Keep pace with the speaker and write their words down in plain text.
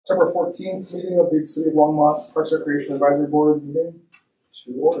September 14th meeting of the City of Longmont Parks Recreation Advisory Board meeting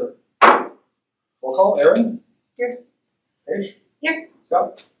to order. Roll call. Aaron? Here. Paige? Here.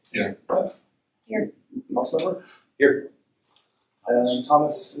 Scott? Here. Here. House member? Here. And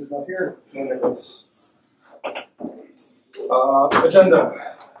Thomas is not here. No Nicholas.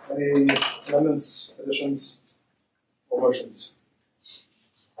 Agenda. Any amendments, additions, or motions?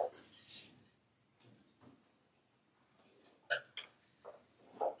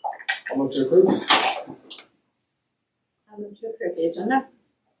 I'll move to approve. I'll move to approve the agenda.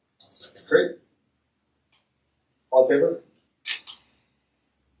 I'll second. Great. All in favor?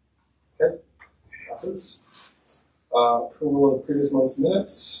 Okay. Passes. Approval of previous month's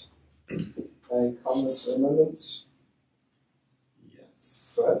minutes. Any comments or amendments?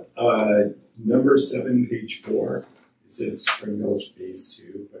 Yes. Go ahead. Number 7, page 4. It says Spring Village Phase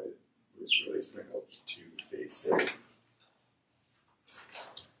 2, but it was really Spring Village 2 Phase 3.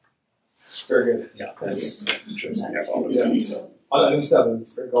 Very good. Yeah, that's interesting. I apologize. Yeah. So, On item 7,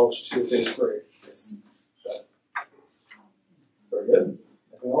 Spring Gulch 2 Phase 3. yes. Very good.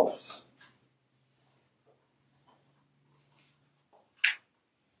 Anything else?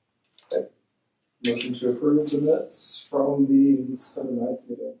 Okay. Motion to approve the minutes from the September 9th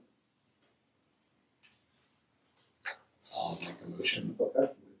meeting. I'll make a motion.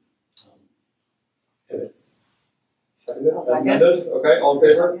 Okay. Edits. Seconded? I'll As second. amended? Okay, all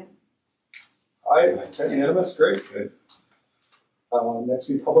in favor? Aye. Okay, unanimous, great. Good. Next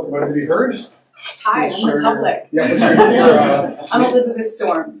week, public invited to be heard. Hi, Please I'm share the public. Yeah, please share your, I'm Elizabeth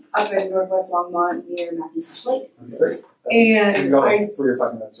Storm, up in Northwest Longmont near Macintosh Lake. great. And You got I, like 3 or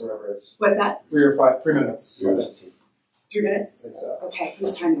 5 minutes or whatever it is. what's that? 3 minutes. 3 minutes. 3 minutes? Think so. Okay,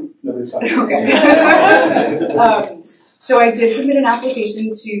 who's timing? Nobody's talking. Okay. So I did submit an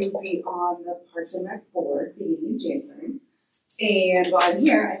application to be on the Parks and Rec board beginning in January. And while I'm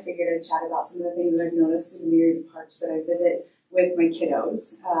here, I figured I'd chat about some of the things that I've noticed in the myriad parks that I visit with my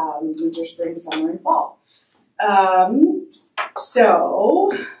kiddos, winter, spring, summer, and fall. So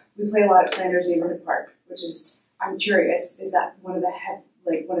we play a lot at Flanders Neighborhood Park, which is, I'm curious, is that one of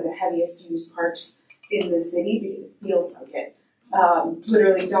the heaviest used parks in the city, because it feels like it.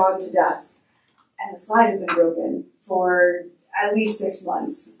 Literally dawn to dusk. And the slide has been broken for at least 6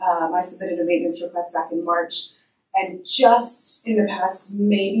 months. I submitted a maintenance request back in March, and just in the past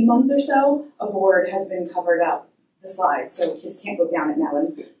maybe month or so, a board has been covered up the slide, so kids can't go down it now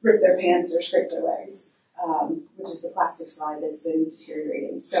and rip their pants or scrape their legs, which is the plastic slide that's been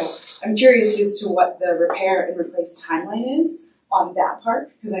deteriorating. So I'm curious as to what the repair and replace timeline is on that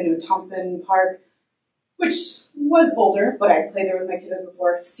park, because I know Thompson Park, which was older, but I played there with my kiddos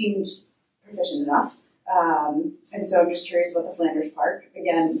before, seemed proficient enough. And so I'm just curious about the Flanders Park.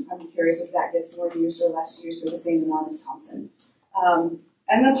 Again, I'm curious if that gets more use or less use or the same amount as Thompson.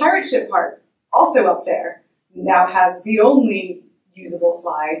 And the Pirate Ship Park, also up there, now has the only usable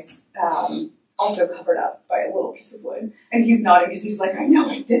slides, also covered up by a little piece of wood. And he's nodding because he's like, I know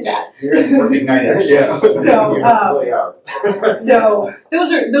I did that. You're in perfect night out. Yeah. So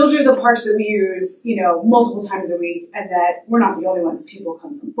those are the parks that we use, multiple times a week, and that we're not the only ones. People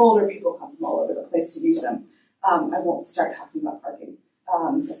come from Boulder, people come from all over the place to use them. I won't start talking about parking.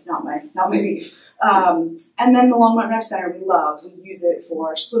 That's not my beef. And then the Longmont Rec Center we love. We use it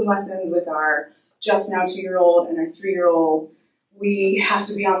for swim lessons with our just now 2-year-old and our 3-year-old. We have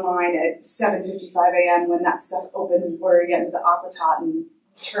to be online at 7:55 a.m. when that stuff opens in order to get into the aqua tot and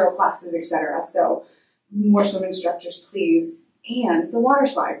turtle classes, etc. So more swim instructors, please. And the water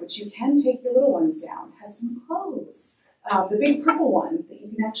slide, which you can take your little ones down, has been closed. The big purple one that you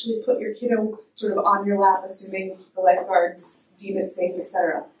can actually put your kiddo sort of on your lap, assuming the lifeguards deem it safe,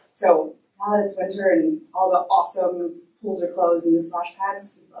 etc. So now that it's winter and all the awesome pools are closed and the splash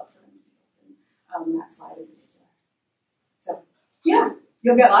pads, we'd love for them to be open, that slide in particular. So, yeah,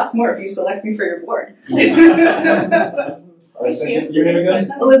 you'll get lots more if you select me for your board. Thank you. Your name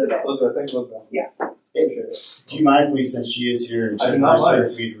again? Elizabeth. Elizabeth, thank you, Elizabeth. Yeah. Appreciate it. Do you mind if we, since she is here, and I do not mind.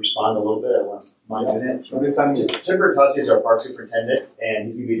 if we respond a little bit? I want mind doing it. This time you. Timber Tussey is our park superintendent, and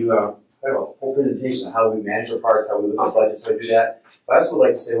he's going to be doing a whole presentation on how we manage our parks, how we look at budgets, how we do that. But I also would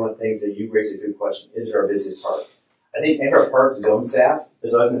like to say one of the things that you raised a good question: is it our busiest park? I think every park zone staff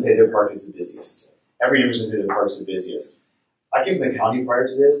is always going to say their park is the busiest. Every neighbor's going to say their park is the busiest. I came from the county prior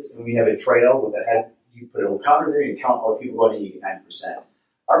to this, and we have a trail with a head. You put a little counter there, you count all the people going in, you get 90%.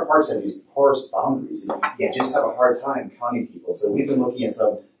 Our parks have these porous boundaries, and you just have a hard time counting people. So we've been looking at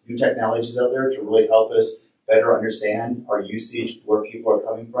some new technologies out there to really help us better understand our usage, where people are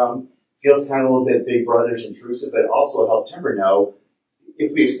coming from. Feels kind of a little bit Big Brother's intrusive, but also help Timber know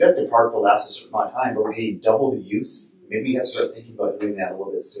if we expect a park to last a certain amount of time, but we're getting double the use, Maybe you have to start thinking about doing that a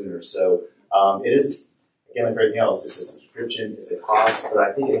little bit sooner. So it is, again, like everything else, it's a subscription, it's a cost, but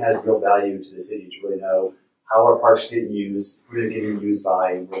I think it has real value to the city to really know how our parks are getting used, who they're getting used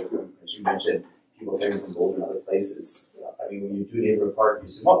by, where, as you mentioned, people coming from Golden and other places. I mean, when you do a neighborhood park, you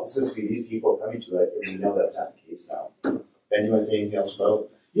say, well, it's supposed to be these people coming to it, and we know that's not the case now. Ben, you want to say anything else about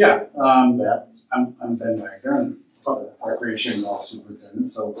Yeah, that? I'm Ben Wagner, I'm Recreation and Golf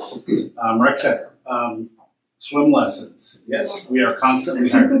Superintendent, so, Rec Center. Swim lessons, yes, we are constantly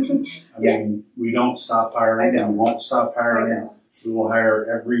hiring. I mean, we don't stop hiring and won't stop hiring. We will hire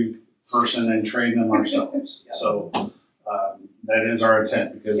every person and train them ourselves. So, that is our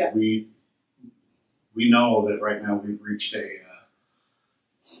intent, because we know that right now we've reached a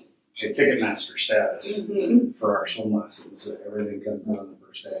Ticketmaster status for our swim lessons. That everything comes out on the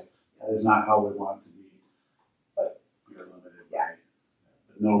first day. That is not how we want it to be, but we are limited by.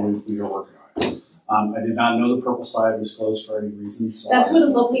 But no, we are working on it. I did not know the purple slide was closed for any reason. So That's what a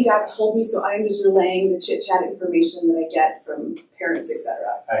lovely dad told me, so I am just relaying the chit chat information that I get from parents, etc.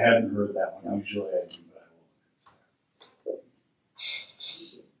 I hadn't heard that one. Usually I do, but I will.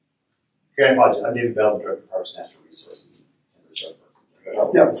 Okay, I apologize. I'm David Bell, Director of Parks and Natural Resources.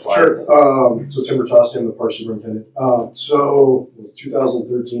 Yeah, sure. So Tim Bertossi, I'm the Park Superintendent. So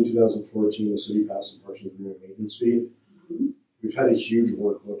 2013, 2014, the city passed the Parks and Agreement maintenance fee. We've had a huge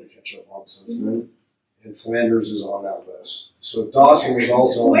workload to catch up on since then, and Flanders is on that list. So Dawson is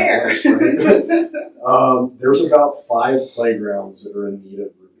also on that list, right? There's about 5 playgrounds that are in need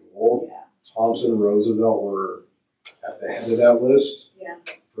of renewal. Thompson and Roosevelt were at the head of that list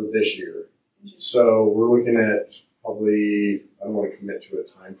for this year. So we're looking at probably, I don't want to commit to a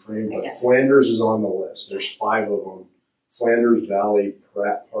time frame, but Flanders is on the list. There's 5 of them. Flanders, Valley,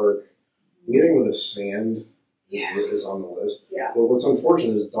 Pratt Park, anything with a sand is on the list. But what's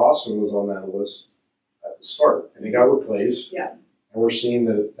unfortunate is Dawson was on that list at the start, and it got replaced. And we're seeing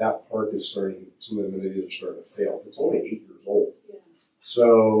that that park is starting, some of the amenities are starting to fail. It's only 8 years old.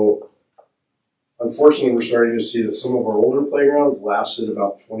 So unfortunately, we're starting to see that some of our older playgrounds lasted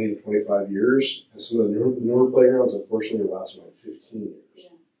about 20 to 25 years, and some of the newer playgrounds, unfortunately, are lasting like 15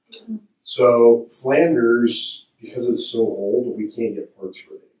 years. So Flanders, because it's so old, we can't get parts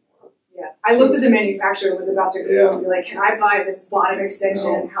for it anymore. I looked at the manufacturer and was about to go and be like, can I buy this bottom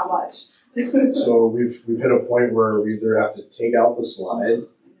extension and how much? So we've hit a point where we either have to take out the slide,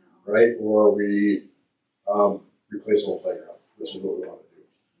 right, or we replace the whole playground, which is what we want to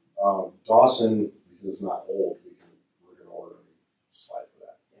do. Dawson, because it's not old, we're going to order a slide for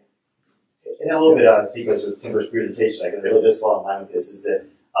that. And a little bit out of sequence with Timber's presentation, I guess, just follow in line with this, is that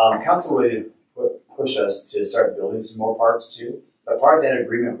council really push us to start building some more parks too. But part of that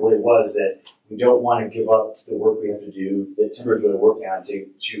agreement really was that we don't want to give up the work we have to do that Timber's really working on to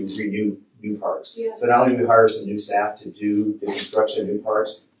renew new parks. So not only do we hire some new staff to do the construction of new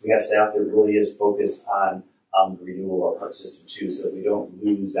parks, we have staff that really is focused on the renewal of our park system too, so that we don't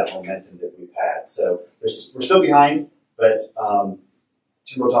lose that momentum that we've had. So we're still behind, but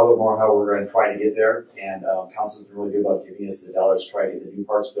Timber will talk a bit more how we're going to try to get there, and council's been really good about giving us the dollars to try to get the new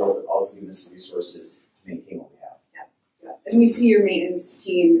parks built, but also giving us the resources to maintain what we have. And we see your maintenance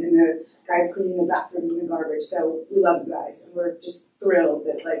team and the guys cleaning the bathrooms and the garbage, so we love you guys, and we're just thrilled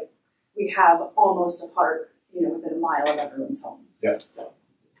that we have almost a park, within a mile of everyone's home. So.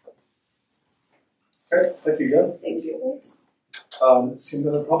 Okay, thank you, Jen. Thank you. Seeing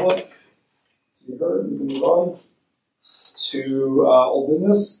the public, so you heard, we can move on to old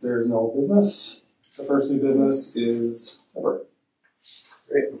business. There is no old business. The first new business is separate.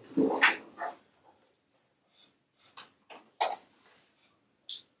 Great.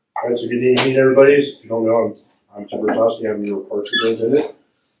 All right, so good evening, everybody. If you don't know, I'm Tim Bertossi. I'm your park superintendent.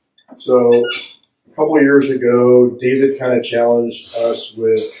 So a couple of years ago, David kind of challenged us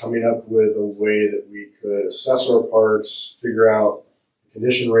with coming up with a way that we could assess our parks, figure out the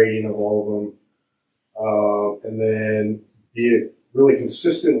condition rating of all of them, and then be a really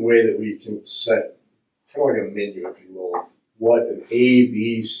consistent way that we can set kind of like a menu, if you will, of what an A,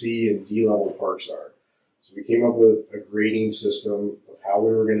 B, C, and D level parks are. So we came up with a grading system of how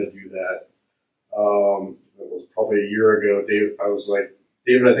we were going to do that. It was probably a year ago. I was like,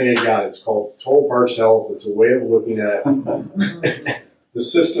 David, I think I got it. It's called Total Parks Health. It's a way of looking at the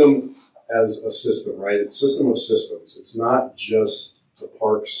system as a system, right? It's a system of systems. It's not just the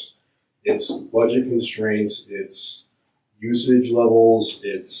parks. It's budget constraints. It's usage levels.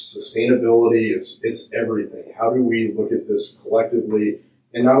 It's sustainability. It's everything. How do we look at this collectively?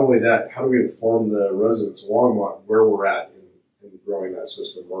 And not only that, how do we inform the residents of Longmont where we're at in growing that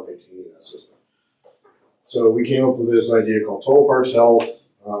system or maintaining that system? So we came up with this idea called Total Parks Health.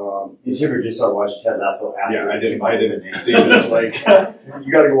 You Timber just started watching Ted Lasso after. Yeah, I you didn't. came up I with didn't. the name. David's like,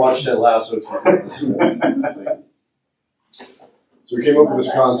 you got to go watch Ted Lasso. So we came up with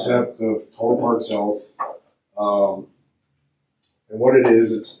this concept of Total Parks Health, and what it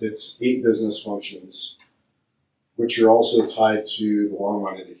is, it's 8 business functions, which are also tied to the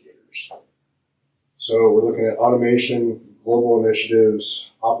Longmont indicators. So we're looking at automation, global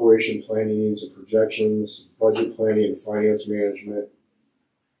initiatives, operation planning needs and projections, budget planning and finance management,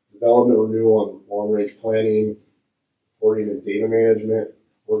 development renewal and long-range planning, reporting and data management,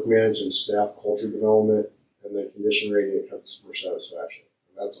 work management and staff culture development, and then condition rating and customer satisfaction.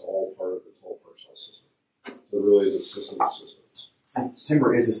 And that's all part of the Total Parks Health system. So it really is a system of systems.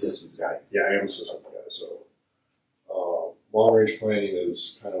 Timber is a systems guy. Yeah, I am a system guy. So long-range planning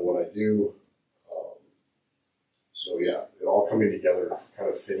is kind of what I do. So yeah, it all coming together, kind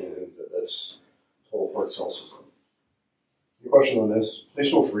of fitting into this Total Parks Health system. Any question on this? Please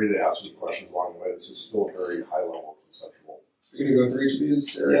feel free to ask me questions along the way. This is still very high level conceptual. So you're gonna go through each of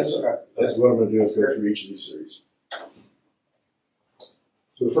these areas? Yes. Okay. That's what I'm going to do is go through each of these series.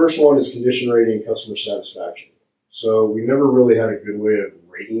 So the first one is condition rating and customer satisfaction. So we never really had a good way of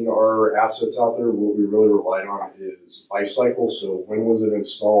rating our assets out there. What we really relied on is life cycle. So when was it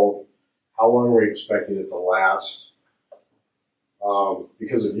installed? How long were we expecting it to last?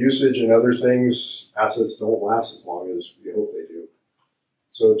 Because of usage and other things, assets don't last as long as we hope they do.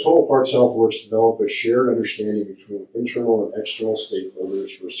 So Total Parks Health works to develop a shared understanding between internal and external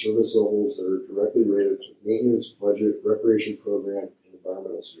stakeholders for service levels that are directly related to maintenance, budget, recreation program, and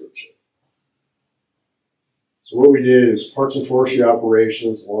environmental stewardship. So what we did is Parks and Forestry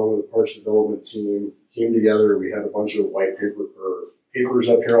Operations, along with the Parks Development team, came together. We had a bunch of white paper or papers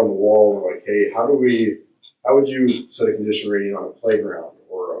up here on the wall. We're like, hey, how would you set a condition rating on a playground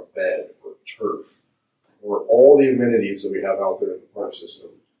or a bed or turf or all the amenities that we have out there in the park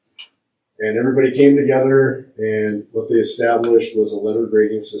system? And everybody came together, and what they established was a letter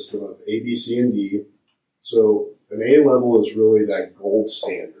grading system of A, B, C, and D. So an A level is really that gold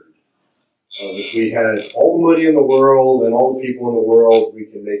standard. If we had all the money in the world and all the people in the world, we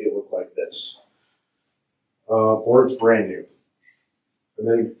can make it look like this. Or it's brand new. And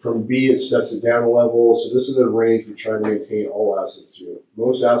then from B, it steps it down a level. So this is a range we try to maintain all assets to.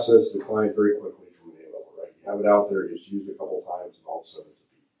 Most assets decline very quickly from an A level, right? You have it out there, it's used a couple times, and all of a sudden it's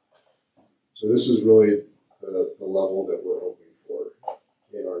a B. So this is really the level that we're hoping for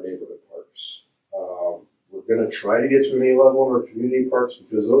in our neighborhood parks. We're going to try to get to an A level in our community parks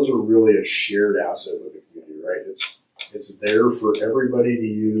because those are really a shared asset with the community, right? It's there for everybody to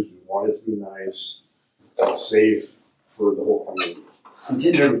use. We want it to be nice and safe for the whole community. And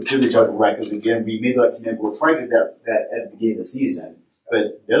Tinder did the job right, because again, we made that commitment. We're trying to do that at the beginning of the season,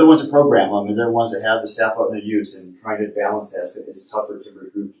 but they're the ones that program them, and they're the ones that have the staff out in their use, and trying to balance that. It's tough for Timber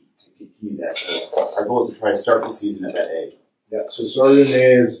Group to continue that. So our goal is to try to start the season at that A. Yeah, so starting in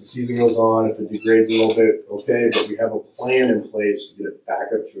May as the season goes on, if it degrades a little bit, okay, but we have a plan in place to get it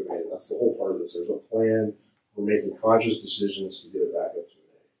back up to an A. That's the whole part of this. There's a plan. We're making conscious decisions to get it back up to an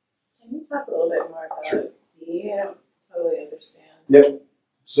A. Can you talk a little bit more about D? I don't totally understand. Yep.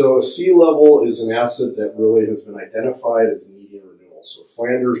 So a C level is an asset that really has been identified as needing renewal. So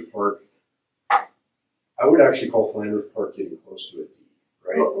Flanders Park, I would actually call Flanders Park getting close to a D,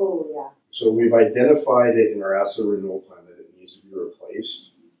 right? Oh, yeah. So we've identified it in our asset renewal plan that it needs to be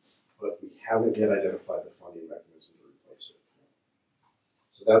replaced, but we haven't yet identified the funding mechanism to replace it.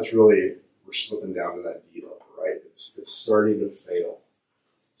 So that's really, we're slipping down to that D level, right? It's starting to fail.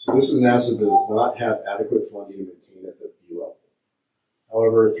 So this is an asset that does not have adequate funding to maintain at the B level.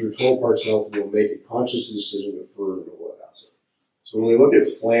 However, through Total Parks Health, we'll make a conscious decision to defer renewal of asset. So when we look at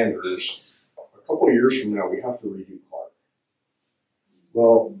Flanders, a couple of years from now, we have to redo Clark.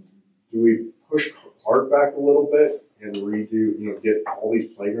 Well, do we push Clark back a little bit and redo, get all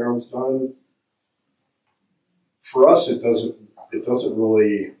these playgrounds done? For us, it doesn't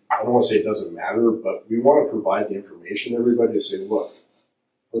really, I don't want to say it doesn't matter, but we want to provide the information to everybody to say, look,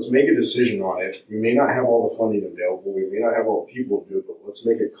 let's make a decision on it. We may not have all the funding available. We may not have all the people to do it, but let's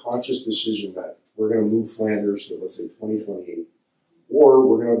make a conscious decision that we're going to move Flanders to, let's say, 2028. Or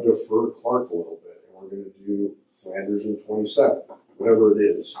we're going to defer Clark a little bit, and we're going to do Flanders in 27, whatever it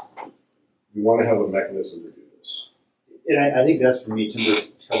is. We want to have a mechanism to do this. And I think that's for me, Timber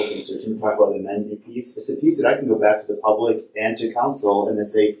talk about the amendment piece. It's the piece that I can go back to the public and to council and then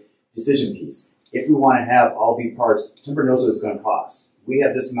say, decision piece. If we want to have all B parks, Timber knows what it's going to cost. We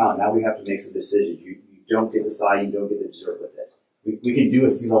have this amount, now we have to make some decisions. You don't get the side, you don't get the dessert with it. We can do a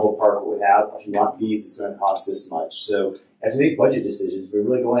C-level park, what we have. If you want these, it's going to cost this much. So as we make budget decisions, we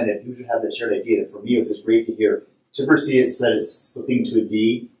really go in and usually have that shared idea. And for me, it's just great to hear Timber C, it said it's slipping to a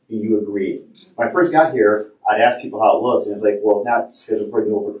D, and you agreed. When I first got here, I'd ask people how it looks, and it's like, well, it's not scheduled for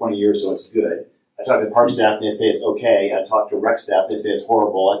renewal for 20 years, so it's good. I talk to the park staff, and they say it's okay. I talk to rec staff, they say it's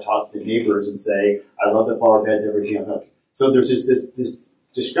horrible. I talk to the neighbors and say, I love the flower beds, everything else. So there's just this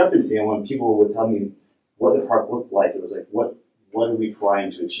discrepancy, and when people would tell me what the park looked like, it was like, what are we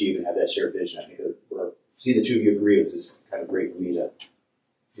trying to achieve and have that shared vision? I think that see the two of you agree is just kind of great for me to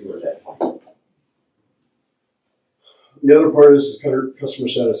see where that point. The other part is customer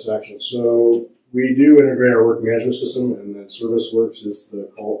satisfaction. So we do integrate our work management system, and then ServiceWorks is the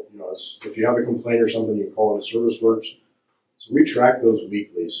call. If you have a complaint or something, you call into ServiceWorks. So we track those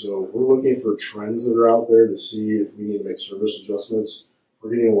weekly. So if we're looking for trends that are out there to see if we need to make service adjustments.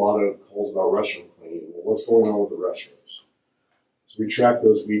 We're getting a lot of calls about restroom cleaning. Well, what's going on with the restrooms? So we track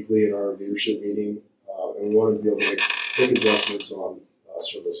those weekly in our leadership meeting, and we want to be able to make quick adjustments on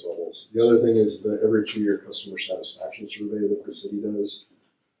service levels. The other thing is the every 2-year customer satisfaction survey that the city does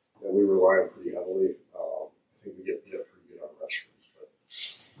that we rely on pretty heavily. I think we get beat up pretty good on restrooms,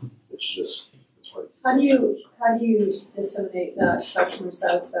 but it's hard. How do you disseminate that customer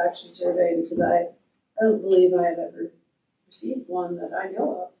satisfaction survey? Because I don't believe I have ever received one that I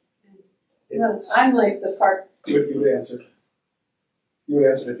know of. Yeah, I'm like the park. You would answer. You would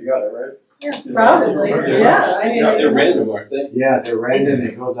answer if you got it, right? Yeah, probably. Yeah, I mean, they're random, aren't they? Yeah, they're random.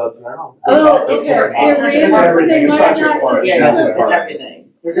 It goes out there. Oh, okay. They're random, so they It's might not just not. parks. Yeah, It's not so- just parks.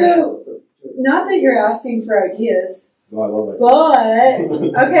 everything. So, not that you're asking for ideas, No, I love it.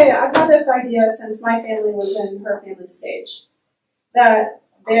 but okay, I've had this idea since my family was in her family stage, that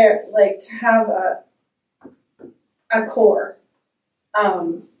they're like to have a core.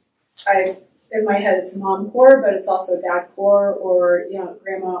 In my head it's mom core, but it's also dad core, or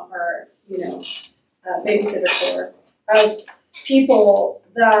grandma, or babysitter core of people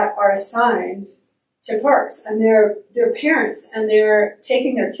that are assigned to parks, and they're parents, and they're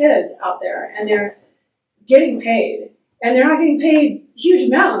taking their kids out there, and they're getting paid, and they're not getting paid huge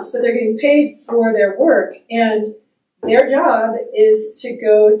amounts, but they're getting paid for their work, and their job is to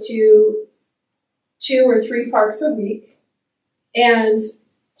go to 2 or 3 parks a week and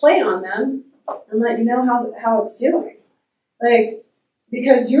play on them and let you know how it's doing. Like,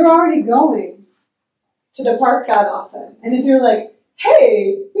 because you're already going to the park that often, and if you're like,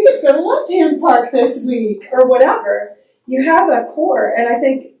 hey, we get to go to Left Hand Park this week, or whatever, you have a core. And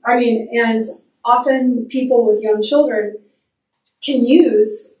and often people with young children can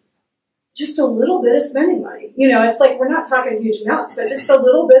use just a little bit of spending money. It's like, we're not talking huge amounts, but just a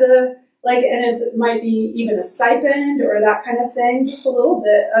little bit of, and it might be even a stipend or that kind of thing, just a little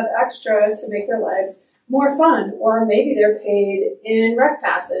bit of extra to make their lives more fun. Or maybe they're paid in rec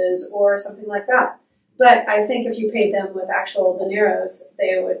passes or something like that. But I think if you paid them with actual dineros,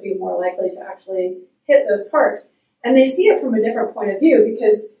 they would be more likely to actually hit those parks. And they see it from a different point of view,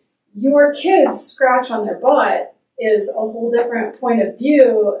 because your kids' scratch on their butt is a whole different point of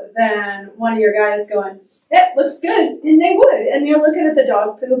view than one of your guys going, it looks good, and they would. And they're looking at the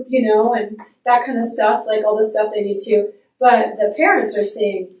dog poop, and that kind of stuff, like all the stuff they need to. But the parents are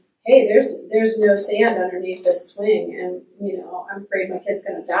seeing, hey, there's no sand underneath this swing, and, I'm afraid my kid's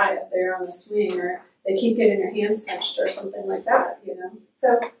going to die if they're on the swing, or they keep getting their hands punched or something like that,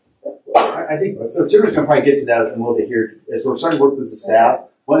 So I think so. Timber's going to probably get to that in a little bit here as we're starting to work with the staff.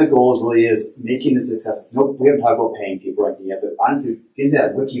 One of the goals really is making this accessible. Nope, we haven't talked about paying people or anything yet, but honestly, getting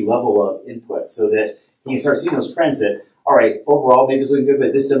that wiki level of input so that you can start seeing those trends that, all right, overall, maybe it's looking good,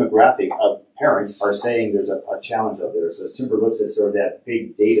 but this demographic of parents are saying there's a challenge out there. So as Timber looks at sort of that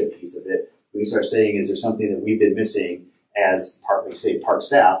big data piece of it, we can start saying, is there something that we've been missing as park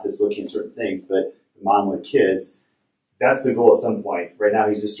staff that's looking at certain things, but the mom with kids, that's the goal at some point. Right now,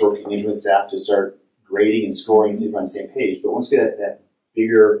 he's just working into his staff to start grading and scoring and see if we're on the same page. But once we get that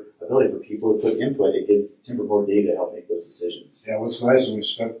bigger ability for people to put input, it gives Timber more data to help make those decisions. Yeah, what's nice, and we've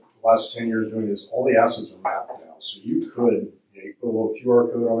spent the last 10 years doing this, all the assets are mapped now. So you could, you put a little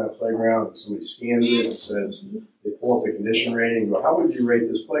QR code on that playground, and somebody scans it and says, they pull up the condition rating and go, how would you rate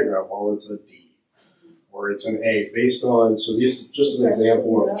this playground? Well, it's a D. Or it's an A, based on, so this is just an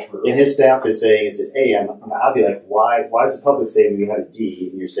example of turf. And his staff is saying it's an A. I'll be like, why is the public saying we have a D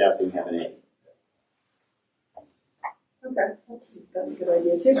and your staff saying we have an A? okay, that's a good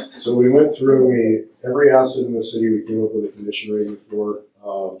idea too. So we went through every asset in the city we came up with a condition rating for.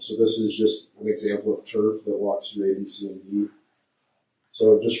 So this is just an example of turf that walks through A, B, C, and D.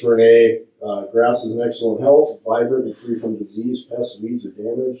 So just for an A, grass is in excellent health, vibrant and free from disease, pests, weeds, or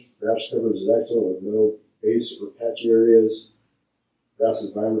damage. Grass cover is excellent with no base or patchy areas. Grass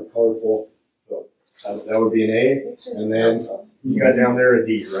is vibrant, colorful. So that would be an A. And then you got down there a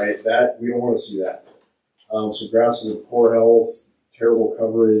D, right? That we don't want to see that. So grass is in poor health, terrible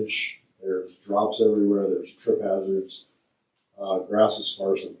coverage. There's drops everywhere. There's trip hazards. Grass is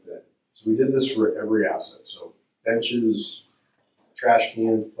sparse and thin. So we did this for every asset. So benches, trash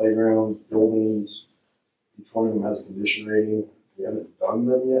cans, playgrounds, buildings. Each one of them has a condition rating. We haven't done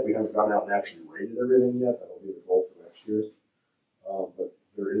them yet. We haven't gone out and actually rated everything yet. That'll be the goal for next year. But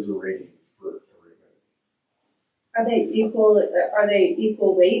there is a rating for everything. Are they equal? Are they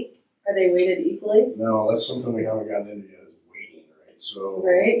equal weight? Are they weighted equally? No, that's something we haven't gotten into yet. Is weighting, right? So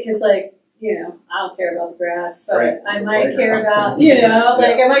right, because like I don't care about the grass, but right. I might care about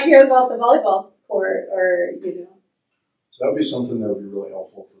like I might care about the volleyball court or So that would be something that would be really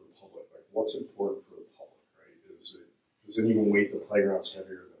helpful for the public. Like, what's important for the public, right? Does it even weight the playgrounds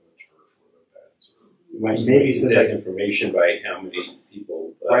heavier than the turf or the beds? Or You might maybe send that information by how many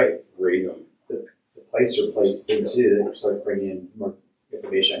people rate them. The placer plays thing too. They start bringing in more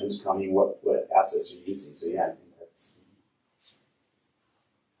information on who's coming, what assets you're using. So yeah, I think that's.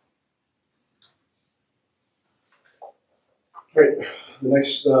 Great. The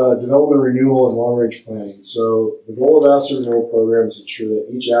next, development renewal and long-range planning. So the goal of asset renewal program is to ensure that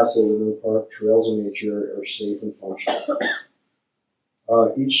each asset within the park, trails, and nature are safe and functional.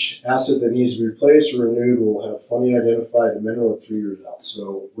 Each asset that needs to be replaced or renewed will have funding identified a minimum of 3 years out.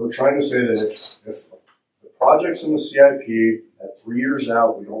 So we're trying to say that if the projects in the CIP at 3 years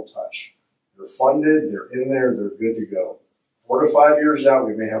out, we don't touch. They're funded, they're in there, they're good to go. 4 to 5 years out,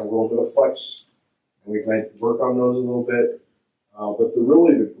 we may have a little bit of flex, and we might work on those a little bit. But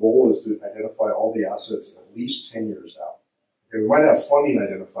really the goal is to identify all the assets at least 10 years out. Okay, we might have funding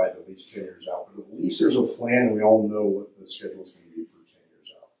identified at least 10 years out, but at least there's a plan and we all know what the schedule is going to be for 10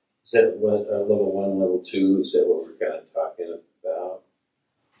 years out. Is that what, level 1, level 2? Is that what we're kind of talking about?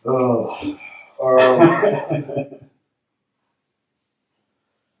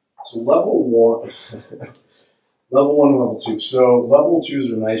 So level 1, level 1 and level 2. So level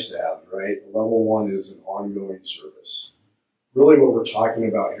 2s are nice to have, right? Level 1 is an ongoing service. Really what we're talking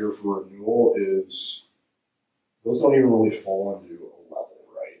about here for renewal is those don't even really fall into a level,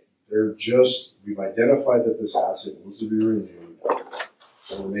 right? They're just, we've identified that this asset needs to be renewed,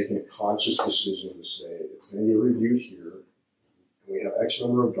 and we're making a conscious decision to say it's going to get reviewed here, and we have X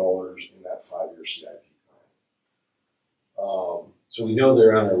number of dollars in that 5-year CIP plan. So we know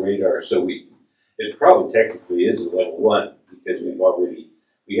they're on our radar, so it probably technically is a level 1 because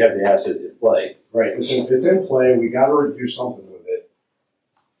we have the asset in play. Right, it's in play. We got to do something with it.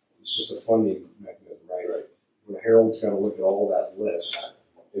 It's just a funding mechanism, right? When Harold's got to look at all that list.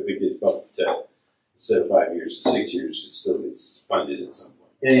 If it gets bumped to, instead of 5 years to 6 years, it still gets funded at some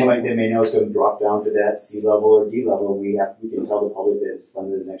point. And they may know it's going to drop down to that C level or D level. We can tell the public that it's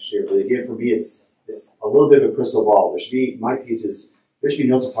funded the next year. But again, for me, it's a little bit of a crystal ball. My piece is there should be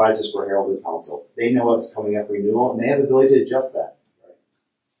no surprises for Harold and Council. They know what's coming up renewal, and they have the ability to adjust that.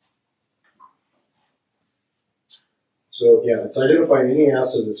 So yeah, it's identifying any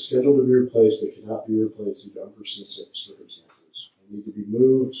asset that's scheduled to be replaced but cannot be replaced due to unforeseen circumstances. They need to be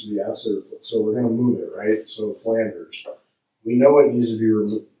moved to the asset. So we're going to move it, right? So Flanders, we know it needs to be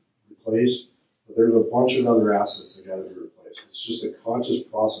replaced, but there's a bunch of other assets that got to be replaced. It's just a conscious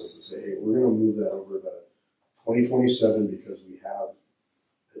process to say, hey, we're going to move that over to 2027 because we have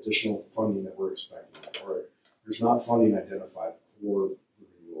additional funding that we're expecting, or there's not funding identified for the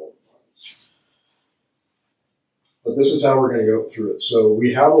renewal funds. But this is how we're going to go through it. So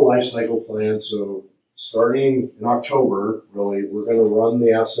we have a life cycle plan. So starting in October, really, we're going to run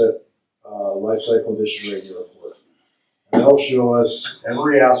the asset life cycle condition rating report. And that'll show us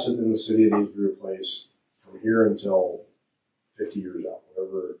every asset in the city that needs to be replaced from here until 50 years out.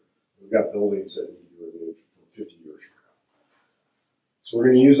 Whatever, we've got buildings that need to be removed from 50 years from now. So we're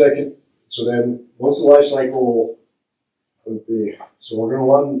going to use that. So then once the life cycle would be, so we're going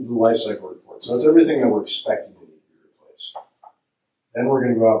to run the life cycle report. So that's everything that we're expecting. Then we're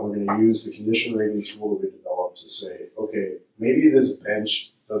going to go out and we're going to use the condition rating tool that we developed to say, okay, maybe this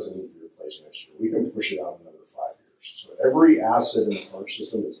bench doesn't need to be replaced next year. We can push it out another 5 years. So every asset in the park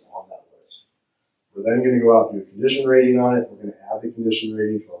system is on that list. We're then going to go out and do a condition rating on it. We're going to add the condition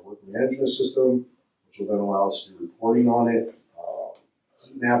rating to our work management system, which will then allow us to do reporting on it,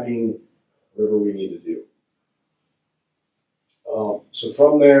 mapping, whatever we need to do. So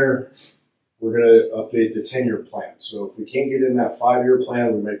from there, we're going to update the 10-year plan. So if we can't get in that 5-year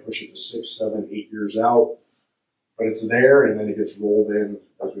plan, we might push it to 6, 7, 8 years out. But it's there, and then it gets rolled in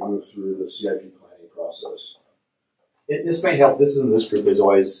as we move through the CIP planning process. This might help. This group is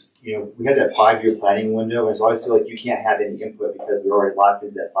always, we had that 5-year planning window, and it's always feel like you can't have any input because we're already locked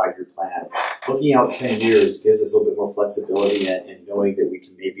into that 5-year plan. looking out 10 years gives us a little bit more flexibility and knowing that we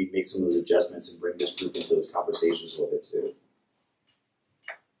can maybe make some of those adjustments and bring this group into those conversations a little bit too.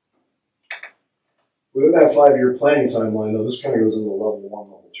 Within that 5-year planning timeline, though, this kind of goes into the level 1,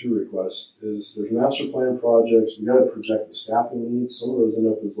 level 2 request, is there's master plan projects. We got to project the staffing needs. Some of those end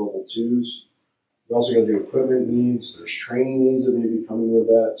up as level 2s. We also got to do equipment needs. There's training needs that may be coming with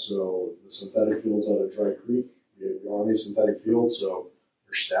that. So the synthetic fields out of Dry Creek, we are on these synthetic fields, so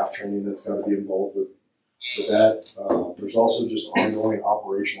there's staff training that's got to be involved with that. There's also just ongoing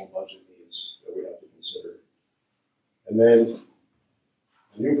operational budget needs that we have to consider. And then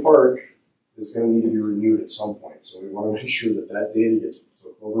the new park is going to need to be renewed at some point. So we want to make sure that that data gets, so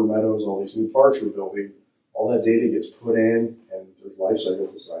Clover Meadows, all these new parks we're building, all that data gets put in and there's life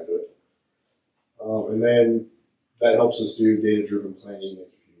cycles assigned to it. And then that helps us do data-driven planning and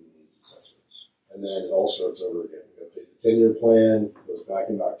community needs assessments. And then it all starts over again. We update the 10-year plan, it goes back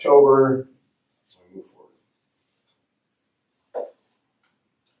into October, and we move forward.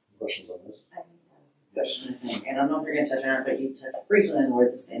 Questions on this? I have a question, I think, and I don't know if you're going to touch on it, but you touched briefly on the word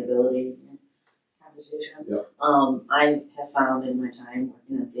sustainability conversation. Yep. I have found in my time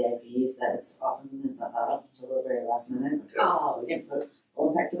working on CIPs that it's often something that's not thought of until the very last minute. Okay. Oh, we can put low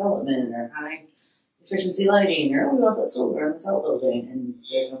impact development or high efficiency lighting, or we want to put solar on this outbuilding, and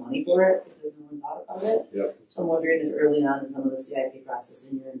there's no money for it because no one thought about it. Yep. So I'm wondering if early on in some of the CIP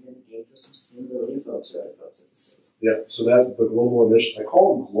processing, you're going to engage with some sustainability folks or other folks at the city. Yeah, so that the global initiative, I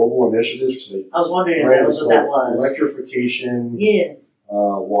call them global initiatives because they I was wondering if that was what that was. electrification, Yeah.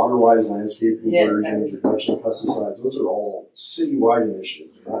 water-wise landscape Yeah. conversions, reduction of pesticides. Those are all citywide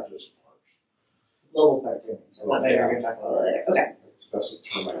initiatives. They're not just parks. Global part too. So that maybe we're going to talk about it later. Okay. That's the best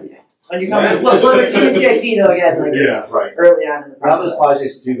term I can. When you come to what we're doing CIP though again, like Yeah, it's right. early on in the Now process. those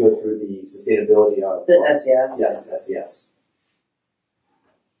projects do go through the sustainability of The SES. Yes, that's yes.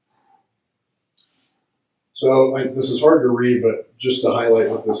 So this is hard to read, but just to highlight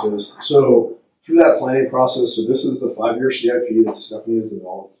what this is. So through that planning process, so this is the 5-year CIP that Stephanie has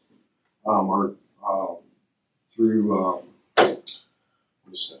developed. Through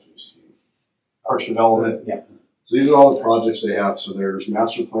Stephanie's team, Parks Development. Yeah. So these are all the projects they have. So there's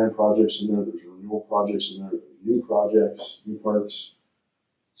master plan projects in there. There's renewal projects in there. There's new projects, new parks.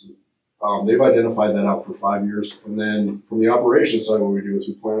 So, they've identified that out for 5 years. And then from the operations side, what we do is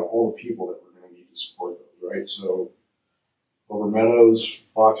we plan all the people that we're going to need to support those, right? So Clover Meadows,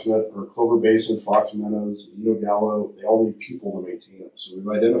 Clover Basin, Fox Meadows, Gallo, they all need people to maintain them. So we've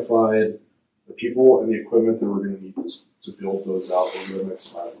identified the people and the equipment that we're going to need to build those out over the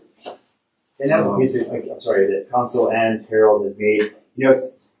next 5 years. And that's a piece of, I'm sorry, that council and Harold has made. You know,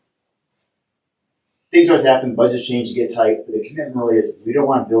 things always happen, budgets change, you get tight, but the commitment really is we don't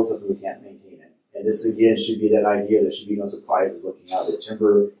want to build something we can't maintain it. And this again should be that idea, there should be no surprises looking out at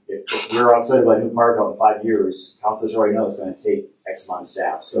timber. If we're outside of a new park out in 5 years, council already know it's going to take X amount of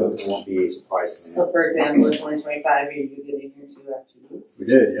staff, so it won't be a surprise coming So for example, in 2025, are you getting your 2 FTEs? We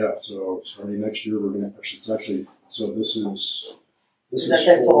did, yeah. So starting next year, we're going to actually, so this is for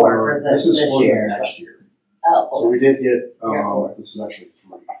this is for year. the next year. Oh, So we did get, this is actually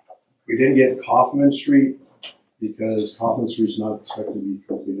 3. We didn't get Kaufman Street because Kaufman Street's not expected to be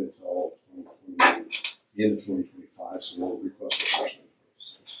completed until the end of 2025, so we'll request a session.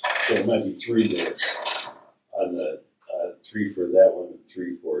 So it might be 3 there on the 3 for that one and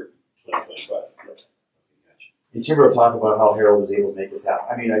 3 for 2025. And Timber will talk about how Harold was able to make this happen.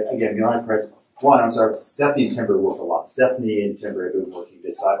 I mean, again, beyond present. One, I'm sorry, Stephanie and Timber work a lot. Stephanie and Timber have been working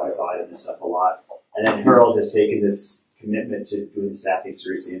this side by side on this stuff a lot. And then Harold has taken this commitment to doing the staffing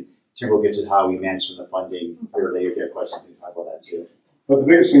seriously. And Timber will get to how we manage from the funding here later. If you have questions, we can talk about that too. But the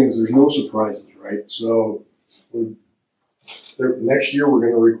biggest thing is there's no surprises, right? So next year we're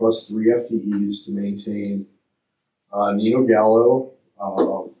going to request 3 FTEs to maintain Nino Gallo,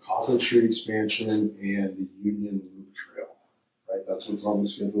 Kaufman Street expansion, and the Union Loop Trail, right? That's what's on the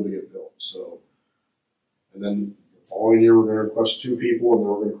schedule to get built. So, and then the following year we're going to request 2 people, and then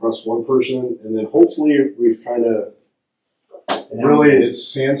we're going to request 1 person, and then hopefully we've kind of really it's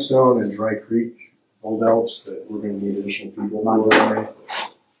Sandstone and Dry Creek holdouts that we're going to need additional people. Montgomery.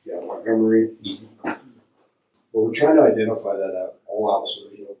 Yeah, Montgomery. But we're trying to identify that all out, so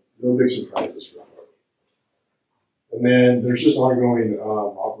there's no big surprises for us. And then there's just ongoing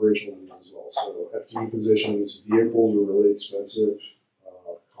operational needs as well. So FTE positions, vehicles are really expensive.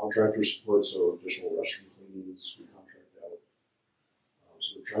 Contractor support, so additional restroom cleanings we contract out.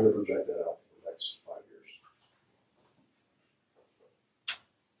 So we're trying to project that out for the next 5 years.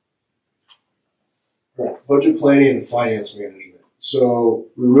 All right, budget planning and finance management. So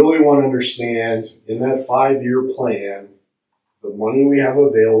we really want to understand in that 5-year plan the money we have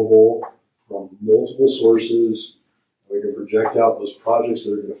available from multiple sources. We can project out those projects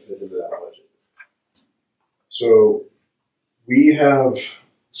that are going to fit into that budget. So we have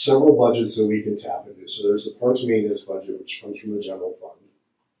several budgets that we can tap into. So there's the parks maintenance budget, which comes from the general fund.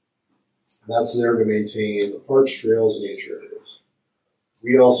 That's there to maintain the parks, trails, and nature areas.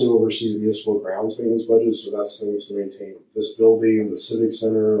 We also oversee the municipal grounds maintenance budget, so that's things to maintain this building, the civic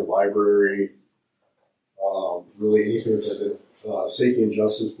center, library, really anything that's at the safety and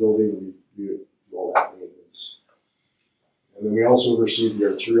justice building, we do all that maintenance. And then we also oversee the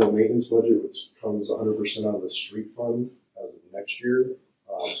arterial maintenance budget, which comes 100% out of the street fund as of next year.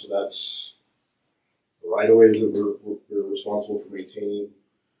 So that's the right-of-ways that we're responsible for maintaining.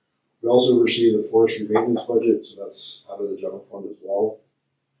 We also oversee the forestry maintenance budget, so that's out of the general fund as well.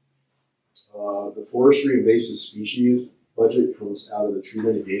 The forestry invasive species budget comes out of the tree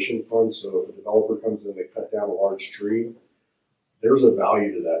mitigation fund. So if a developer comes in, they cut down a large tree, there's a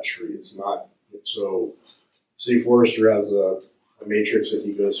value to that tree. It's not, so city forester has a matrix that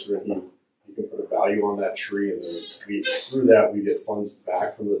he goes through, and he can put a value on that tree, and then through that we get funds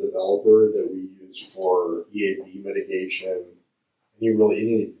back from the developer that we use for EAB mitigation,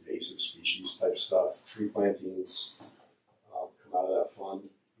 any invasive species type stuff, tree plantings come out of that fund.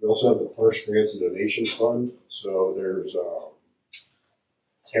 We also have the Parks Grants and Donation Fund. So there's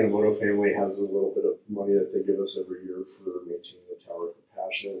Kanemoto family has a little bit of money that they give us every year for maintaining the Tower of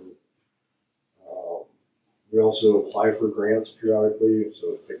Compassion. We also apply for grants periodically.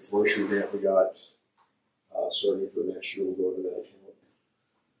 So the big forestry grant we got starting for next year, we'll go to that account.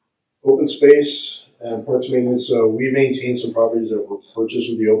 Open space and parks maintenance. So we maintain some properties that were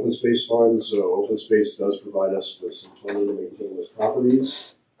purchased with the open space fund. So open space does provide us with some funding to maintain those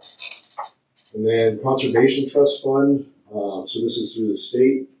properties. And then conservation trust fund. So this is through the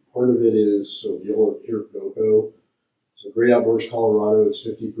state. Part of it is, so you'll hear GOCO. So Great Outdoors Colorado is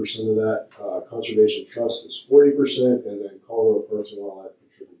 50% of that. Conservation Trust is 40%, and then Colorado Parks and Wildlife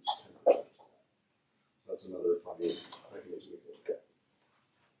contributes 10% to that. That's another funding mechanism we can look at.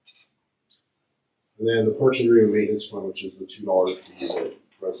 And then the Parks and Green Maintenance Fund, which is the $2 fee that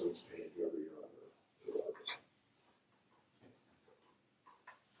residents pay every year on their lives.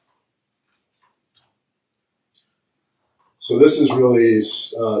 So this is really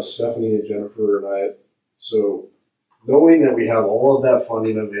Stephanie and Jennifer and I. So knowing that we have all of that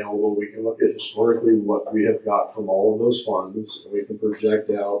funding available, we can look at historically what we have got from all of those funds, and we can project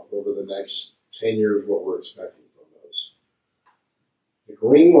out over the next 10 years what we're expecting from those. The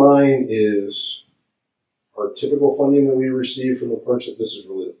green line is our typical funding that we receive from the parks. This is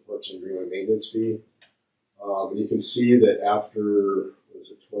really the Parks and Greenway maintenance fee. And you can see that after,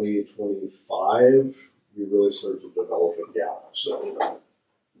 2025, we really started to develop a gap. So,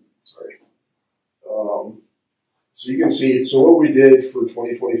 sorry. So you can see, so what we did for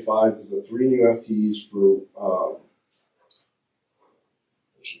 2025 is the 3 new FTEs for,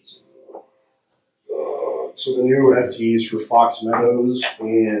 so the new FTEs for Fox Meadows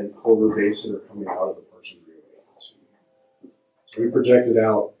and Culver Basin are coming out of the Parks and Greenway maintenance fee. So we projected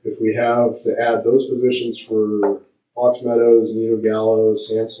out, if we have to add those positions for Fox Meadows, Nino Gallows,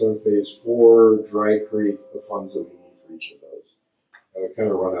 Sandstone Phase 4, Dry Creek, the funds that we need for each of those. And we kind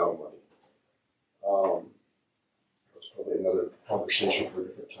of run out of money. That's probably another conversation for a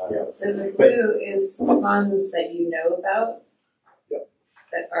different time. Yeah. So the blue is funds that you know about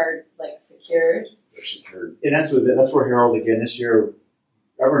that are like secured. They're secured. And that's where Harold, again, this year,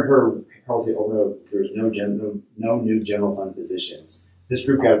 I heard Harold say over there's no new general fund positions. This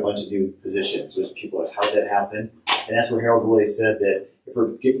group got a bunch of new positions, which people like, how did that happen? And that's where Harold really said that if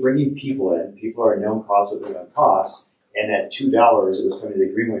we're bringing people in, people are a known cost what they're going to cost, and that $2 that was coming to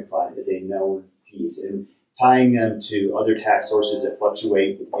the Greenway Fund is a known piece. And tying them to other tax sources that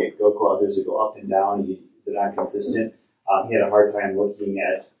fluctuate, you get GOCO, others that go up and down, they're not consistent. He had a hard time looking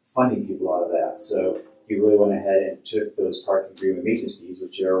at funding people out of that. So he really went ahead and took those park and Greenway maintenance fees,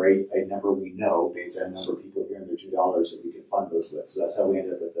 which are a number we know based on the number of people here and their $2 that we can fund those with. So that's how we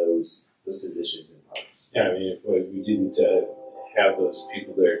ended up with those positions in parks. Yeah, I mean, if we didn't have those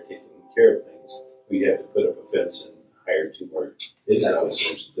people there taking care of things, we'd have to put up a fence and hire 2 more business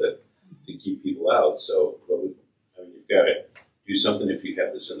officers to keep people out. So, you've got to do something if you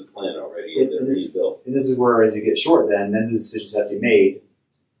have this in the plan already and this is where, as you get short, then the decisions have to be made.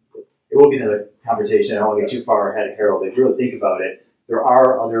 It will be another conversation. I don't want to get too far ahead of Harold. If you really think about it, there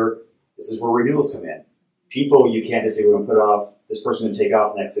are this is where renewals come in. People, you can't just say, we're going to put off, this person going to take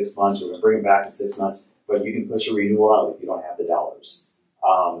off the next 6 months, we're going to bring them back in 6 months, but you can push a renewal out if you don't have the dollars.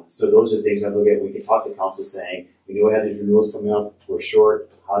 So those are things we have to look at. We can talk to council saying, we know we have these renewals coming up, we're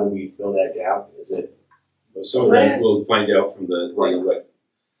short, how do we fill that gap? Is it? So we'll find out from the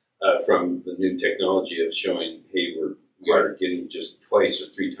from the new technology of showing, hey, we are getting just twice or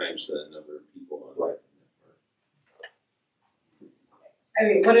three times the number of people on. Right. I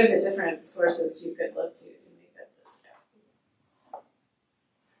mean, what are the different sources you could look to make up this gap?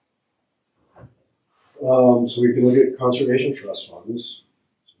 So we can look at conservation trust funds.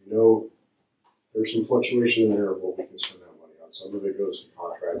 So we know there's some fluctuation in there of what we can spend that money on. Some of it goes to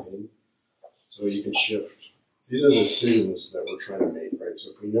contracting. So you can shift. These are decisions that we're trying to make, right?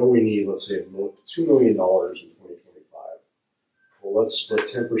 So if we know we need, let's say, $2 million in 2025, well, let's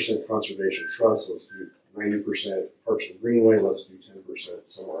split 10% conservation trust. Let's do 90% Parks and Greenway. Let's do 10%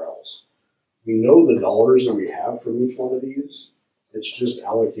 somewhere else. We know the dollars that we have from each one of these. It's just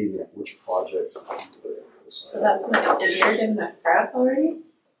allocating which projects to put in this. So that's not figured in that graph already?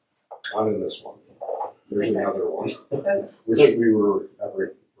 Not in this one. There's another one, Okay. which we were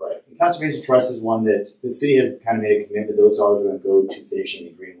right. The conservation trust is one that the city had kind of made a commitment that those dollars are going to go to finishing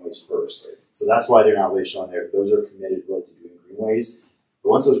the greenways first. Right. So that's why they're not really shown there. Those are committed really to doing greenways. But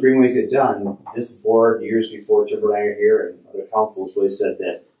once those greenways get done, this board, years before Timber and I are here and other councils really said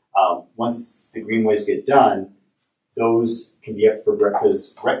that once the greenways get done, those can be up for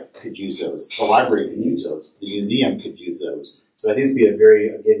because rec could use those, the library could use those, the museum could use those. So I think it's be a very,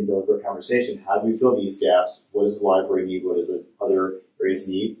 again, deliberate conversation. How do we fill these gaps? What does the library need? What does other areas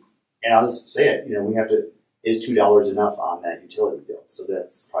need? And I'll just say it, we have to, is $2 enough on that utility bill? So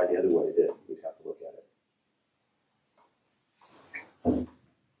that's probably the other way that we'd have to look at it.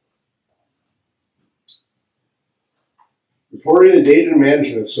 Reporting and data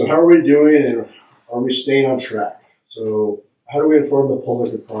management. So how are we doing and are we staying on track? So how do we inform the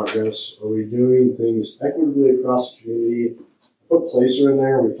public of progress? Are we doing things equitably across the community? Put Placer in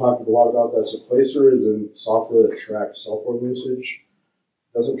there. We've talked a lot about that. So Placer is a software that tracks cell phone usage.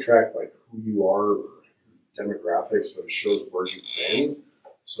 It doesn't track like who you are or demographics, but it shows where you've been.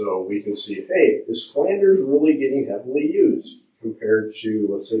 So we can see, hey, is Flanders really getting heavily used compared to,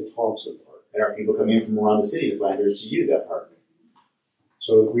 let's say, Thompson Park? And are people coming in from around the city to Flanders to use that park?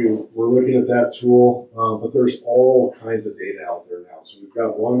 So we're looking at that tool, but there's all kinds of data out there now. So we've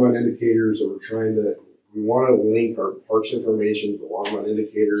got Longmont indicators that we want to link our parks information to Longmont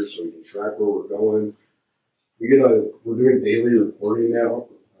indicators so we can track where we're going. We're doing daily reporting now,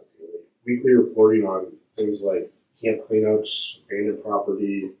 weekly reporting on things like camp cleanups, abandoned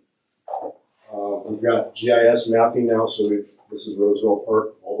property. We've got GIS mapping now, so this is Roosevelt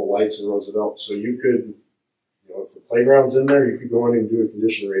Park, all the lights in Roosevelt. So you could, if the playground's in there, you could go in and do a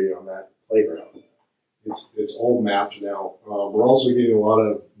condition rating on that playground. It's all mapped now. We're also getting a lot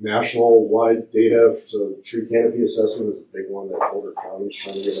of national-wide data. So the tree canopy assessment is a big one that Boulder County is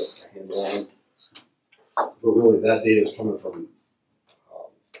trying to get a handle on. But really, that data is coming from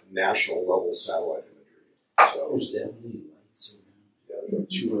national-level satellite imagery. So There's definitely lights yeah, there are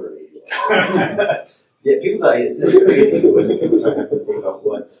 280 lights. Yeah, people that it's just crazy when people start to think about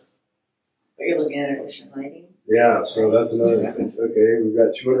what. Are you looking at efficient lighting? Yeah, so that's another thing. Okay, we've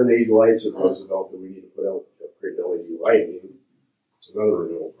got 280 lights at Roosevelt that we need to put out to upgrade LED lighting. It's another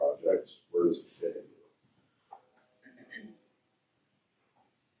renewal project. Where does it fit in?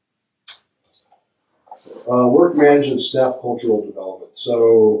 Work management, staff cultural development.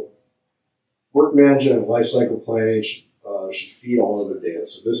 So work management and life cycle planning should feed all other data.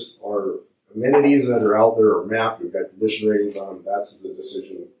 So this are amenities that are out there are mapped. We've got condition ratings on them. That's the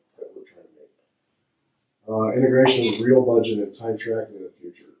decision that we're trying to make. Integration of real budget and time tracking in the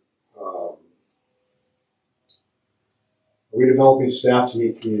future. Are we developing staff to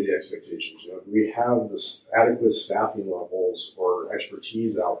meet community expectations? Do we have this adequate staffing levels or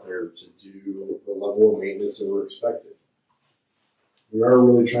expertise out there to do the level of maintenance that we're expected? We are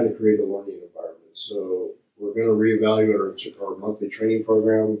really trying to create a learning environment. So we're going to reevaluate our monthly training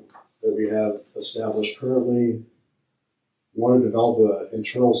program that we have established currently. We want to develop an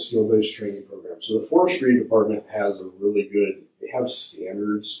internal skill-based training program. So the forestry department has a really good, they have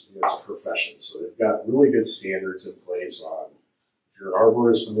standards, it's a profession. So they've got really good standards in place on if you're an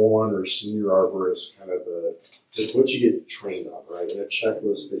arborist 1 or a senior arborist, kind of what you get trained on, right? And a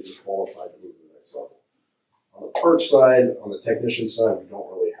checklist that you're qualified to move to the next level. On the park side, on the technician side, we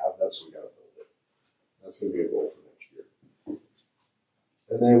don't really have that, so we got to build it. That's going to be a goal for next year.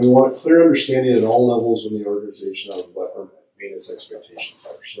 And then we want a clear understanding at all levels in the organization of what our maintenance expectations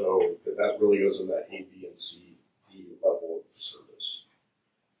are. So that really goes in that A, B, and C, D level of service.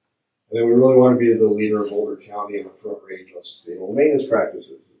 And then we really want to be the leader of Boulder County in the front range on sustainable maintenance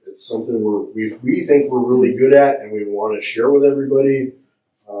practices. It's something we think we're really good at and we want to share with everybody.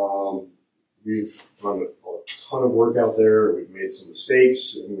 We've done a ton of work out there. We've made some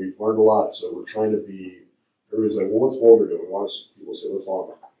mistakes and we've learned a lot. So we're trying to be, everybody's like, well, what's Boulder doing? We want people to say, what's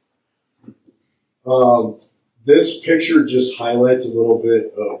Longmont? This picture just highlights a little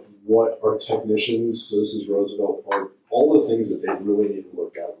bit of what our technicians, so this is Roosevelt Park, all the things that they really need to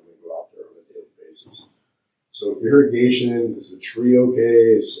look at when they go out there on a daily basis. So irrigation, is the tree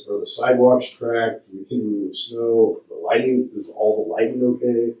okay? Are the sidewalks cracked? Do we can remove snow? The lighting, is all the lighting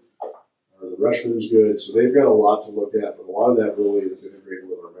okay? Are the restrooms good? So they've got a lot to look at, but a lot of that really is integrated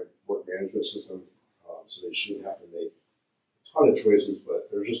with our work management system. So they shouldn't have to make a ton of choices, but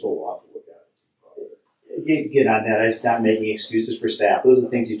there's just a lot to look at. Get on that. I just not making excuses for staff. Those are the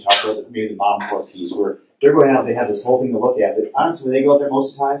things you talked about, maybe the mom core piece, where they're going out, they have this whole thing to look at. But honestly, when they go out there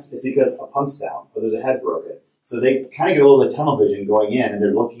most times, it's because a punk's down or there's a head broken. So they kind of get a little bit of tunnel vision going in, and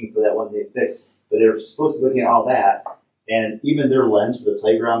they're looking for that one they fix. But they're supposed to be looking at all that, and even their lens for the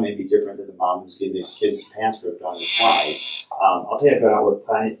playground may be different than the mom who's getting the kids' pants ripped on the slide. I'll tell you, I've gone out with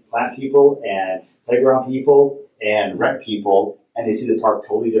plant people and playground people and rec people, and they see the park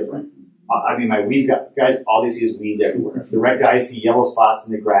totally different. I mean, my weeds guys, all they see is weeds everywhere. The rec guys see yellow spots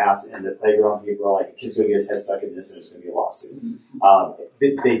in the grass, and the playground people are like, a kid's going to get his head stuck in this, and there's going to be a lawsuit.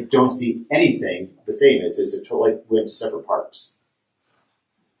 They don't see anything the same. It's a totally went to separate parks.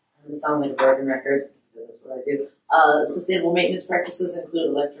 I'm going to sound like a broken record, but that's what I do. Sustainable maintenance practices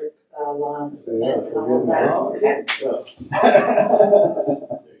include electric, lawn, and all of that.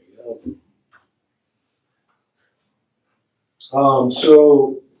 Okay.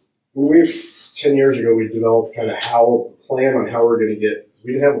 So when 10 years ago, we developed kind of how the plan on how we're going to get,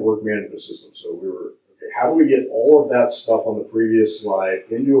 we didn't have a work management system. So we were, okay, how do we get all of that stuff on the previous slide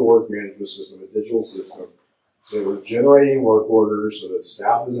into a work management system, a digital system, so we're generating work orders so that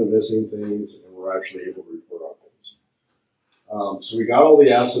staff isn't missing things and we're actually able to report on things. So we got all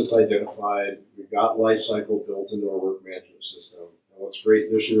the assets identified. We got life cycle built into our work management system. And what's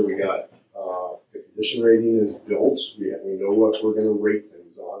great this year, we got the condition rating is built. We know what we're going to rate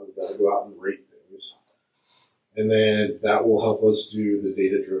things on. We've got to go out and rate things. And then that will help us do the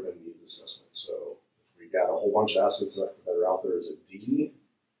data-driven needs assessment. So if we got a whole bunch of assets that are out there as a D,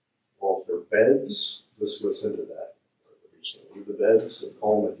 well, if they're beds, this goes into that. We just leave the beds and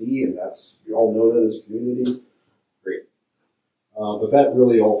call them a D, and that's, we all know that as a community. Great. But that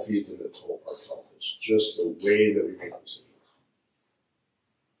really all feeds into the total park health. It's just the way that we make decisions.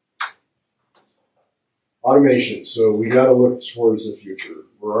 Automation. So we got to look towards the future.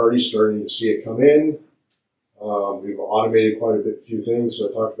 We're already starting to see it come in. We've automated quite a few things. So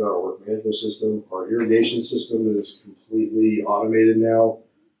I talked about our work management system. Our irrigation system is completely automated now.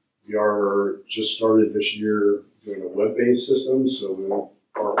 We are just started this year doing a web-based system. So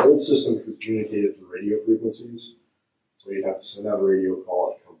our old system communicated through radio frequencies. So you'd have to send out a radio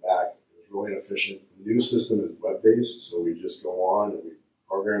call and come back. It was really inefficient. The new system is web-based. So we just go on and we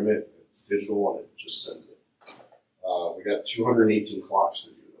program it. It's digital and it just sends it. We got 218 clocks to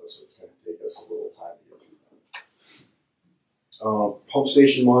do those, so it's going to take us a little time to get through that. Pump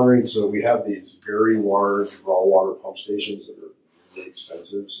station monitoring. So we have these very large raw water pump stations that are really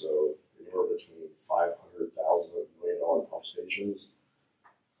expensive. So anywhere between $500,000 and $1 million pump stations.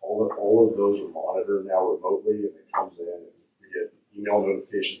 All of those are monitored now remotely, and it comes in and we get email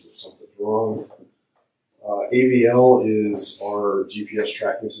notifications if something's wrong. AVL is our GPS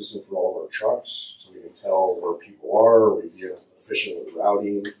tracking system for all of our trucks, so we can tell where people are, we get efficient with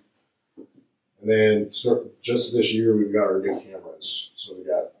routing. And then just this year, we've got our new cameras. So we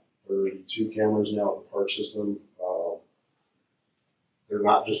got 32 cameras now in the park system. They're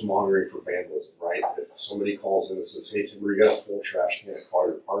not just monitoring for vandalism, right? If somebody calls in and says, hey, Timber, you got a full trash can at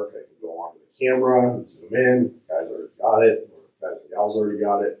Collier Park, I can go onto the camera, zoom in, guys already got it, or guys and gals already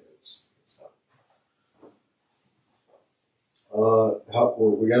got it. It's done.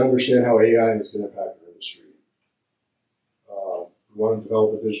 We got to understand how AI is going to impact our industry. We want to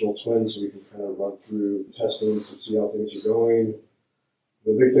develop a digital twin so we can kind of run through testings and see how things are going.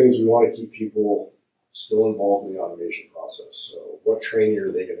 The big thing is we want to keep people still involved in the automation process. So what training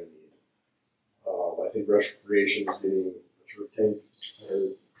are they going to need? I think recreation is getting a turf tank.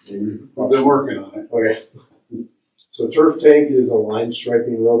 They're working on it. Okay. So turf tank is a line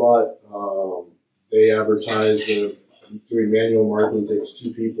striping robot. They advertise that doing manual marking takes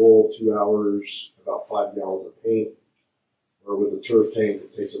 2 people, 2 hours, about 5 gallons of paint. Or with a turf tank,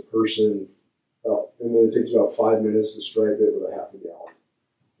 it takes a person, and then it takes about 5 minutes to stripe it with a half a gallon.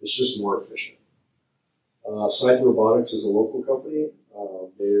 It's just more efficient. Scythe Robotics is a local company.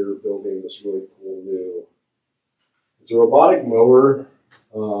 They're building this really cool new, it's a robotic mower.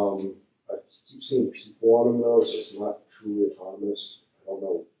 I keep seeing people on them though, so it's not truly autonomous. I don't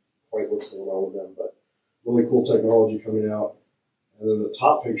know quite what's going on with them, but really cool technology coming out. And then the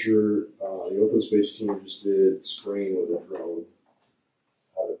top picture, the open space team just did spraying with a drone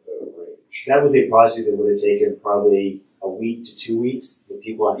out at the range. That was a project that would have taken probably a week to 2 weeks with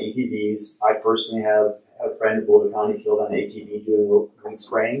people on ATVs. I personally have a friend in Boulder County killed on an ATV doing wind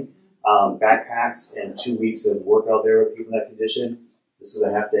spraying, backpacks, and 2 weeks of work out there with people in that condition. This was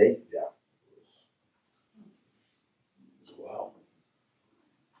a half day. Yeah. Wow.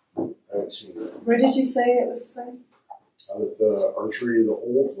 I haven't seen that. Where did you say it was sprayed? Out at the archery, the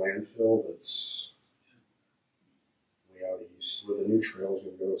old landfill that's way out east, where the new trail's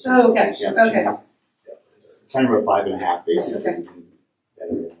gonna go. So Oh, okay, it's- okay. Yeah. Kind of a 5.5 basically. Okay.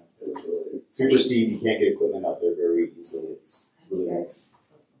 And it was really super steep. You can't get equipment out there very easily. It's Have you really guys,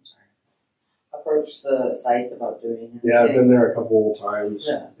 I'm sorry, approached the site about doing anything? Yeah, I've been there a couple of times.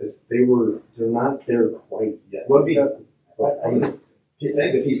 Yeah. They're not there quite yet. What would be- I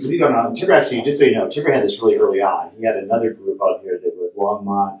think the piece we've gone on, Tigger actually, just so you know, Tigger had this really early on. He had another group out here that was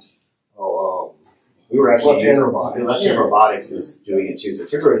Longmont. We were actually Left-hand robotics. Left-hand robotics was doing it too. So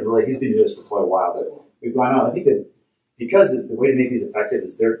Tigger is really, he's been doing this for quite a while. But we've gone on. I think that because the way to make these effective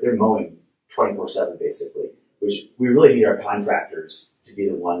is they're mowing 24/7 basically, which we really need our contractors to be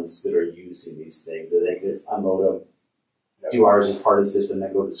the ones that are using these things. That they can just unload them, do ours as part of the system,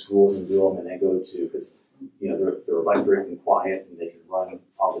 then go to schools and do them, and then go to because they're electric and quiet and they can run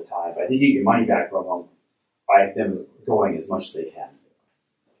all the time. But I think you get your money back from them by them going as much as they can.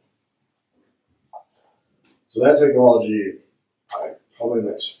 So that technology, probably in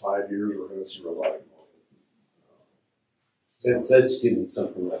the next 5 years, we're going to see robotic mowing. That's getting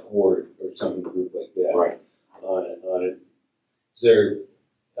something like Ward or some group like that Right. on it. Is there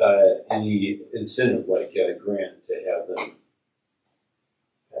any incentive like a grant to have them?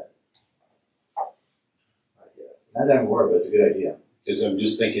 Not that more, but it's a good idea. Because I'm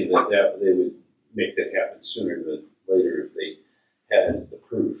just thinking that they would make that happen sooner than later if they had the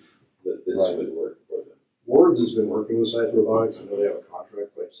proof that this Right. would work for them. Wards has been working with Scythe Robotics. I know they have a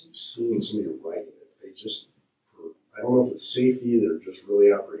contract, but I've seen somebody writing it. They just, I don't know if it's safety, they're just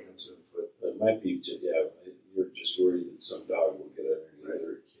really apprehensive, but It might be, you're just worried that some dog will get underneath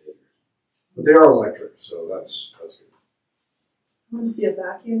their kid. they are electric, so that's good. I want to see a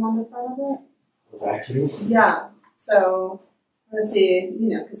vacuum on the front of it. Vacuum? Yeah, so I want to see,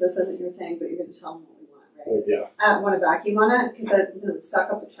 because this isn't your thing, but you're going to tell them what we want, right? Yeah. I want a vacuum on it because it would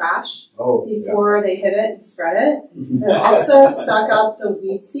suck up the trash Oh, yeah. before they hit it and spread it. And also suck up the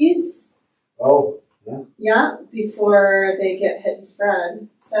weed seeds, Oh, yeah, before they get hit and spread.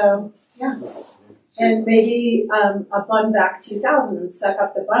 So, yeah. And maybe a bun back 2000 would suck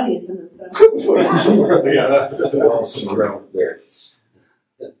up the bunnies and then put them. yeah. Awesome around there.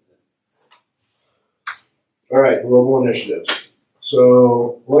 All right, global initiatives.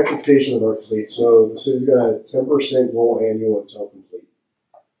 So electrification of our fleet. So the city's got a 10% goal annual until complete.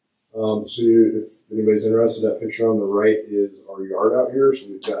 So if anybody's interested, that picture on the right is our yard out here. So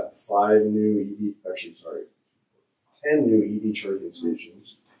we've got 10 new EV charging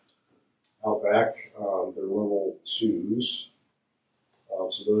stations out back. They're level 2s.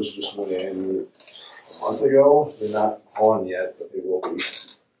 So those just went in a month ago. They're not on yet, but they will be.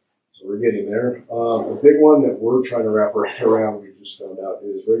 So we're getting there. A big one that we're trying to wrap our head around, we just found out,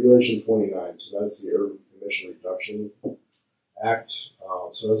 is Regulation 29. So that's the Air Emission Reduction Act.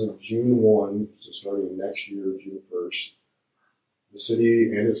 So as of June 1, so starting next year, June 1st, the city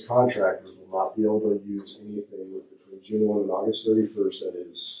and its contractors will not be able to use anything between June 1 and August 31st that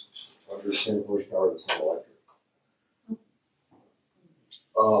is under 10 horsepower that's not electric.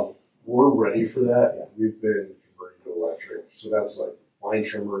 We're ready for that. Yeah, we've been converting to electric. So that's like line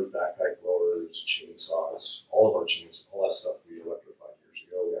trimmers, backpack blowers, chainsaws, all of our chainsaws, all that stuff we electrified years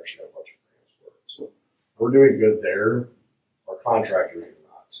ago. We actually have a bunch of grants for it. So we're doing good there. Our contractors are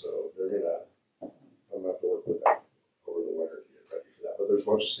not. So I'm gonna have to work with them over the winter to get ready for that. But there's a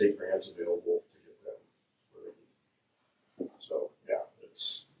bunch of state grants available to get them where they need. So yeah,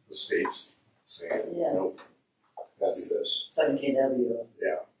 it's the state's saying, Yeah. nope, gotta do this. 7 kW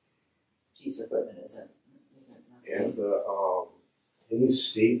Yeah. piece of equipment isn't nothing. And any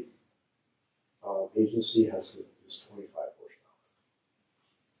state agency is 25 horsepower.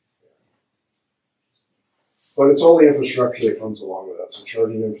 But it's all the infrastructure that comes along with that. So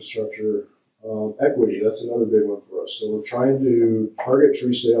charging infrastructure, equity, that's another big one for us. So we're trying to target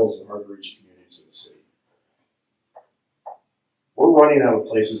tree sales in hard to reach communities in the city. We're running out of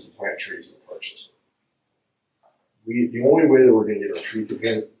places to plant trees in the park system. The only way that we're going to get our tree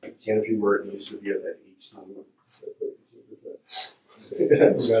canopy where it needs to be at that 18%. We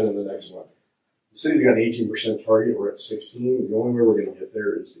got in the next one. The city's got an 18% target. We're at 16. The only way we're going to get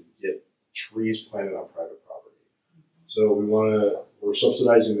there is to get trees planted on private property. So we're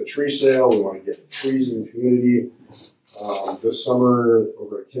subsidizing the tree sale. We want to get trees in the community. This summer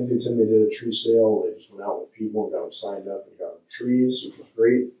over at Kensington, they did a tree sale. They just went out with people and got them signed up and got them trees, which was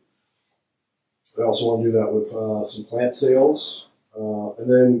great. I also want to do that with some plant sales. And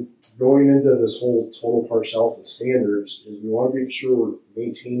then going into this whole total parks health and standards is we want to make sure we're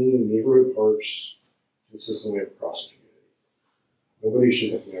maintaining neighborhood parks consistently across the community. Nobody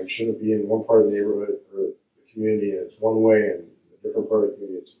shouldn't be in one part of the neighborhood or the community and it's one way, and in a different part of the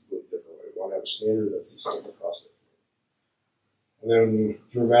community it's a completely different way. We want to have a standard that's the same across the community. And then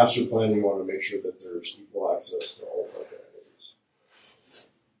through master planning, you want to make sure that there's equal access to all park amenities.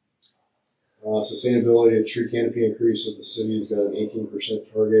 Sustainability of tree canopy increase of the city's got an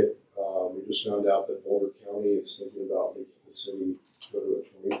 18% target. We just found out that Boulder County is thinking about making the city go to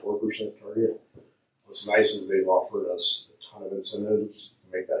a 24% target. What's nice is they've offered us a ton of incentives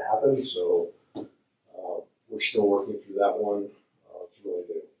to make that happen, so we're still working through that one. It's really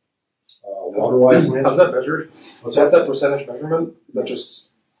new. Water-wise, how's that measured? What's That's that percentage measurement? Is that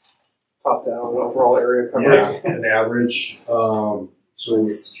just top down overall area coverage? Yeah, an average. So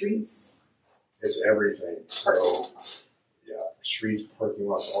Streets. it's everything. So yeah, streets, parking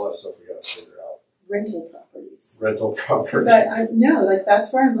lots, all that stuff we got to figure out. Rental properties. Rental property. Is that, no, like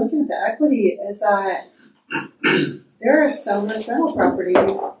that's where I'm looking at the equity is that there is so much rental property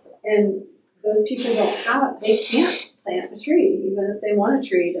and those people they can't plant a tree, even if they want a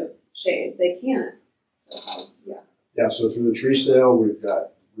tree to shade, they can't. So, yeah. Yeah, so through the tree sale, we've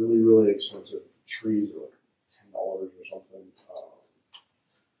got really, really expensive trees at like $10 or something.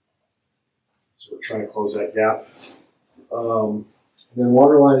 So we're trying to close that gap. And then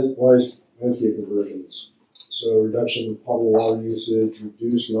water-wise landscape conversions. So reduction in potable water usage,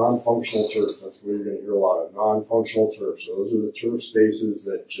 reduce non-functional turf. That's what you're going to hear a lot of, non-functional turf. So those are the turf spaces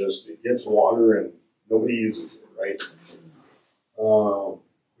that just, it gets water and nobody uses it, right?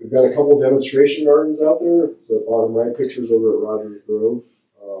 We've got a couple demonstration gardens out there. So the bottom right picture's over at Rogers Grove.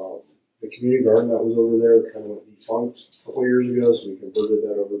 The community garden that was over there kind of went defunct a couple years ago, so we converted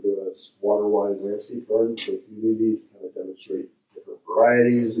that over to a water-wise landscape garden for the community to kind of demonstrate different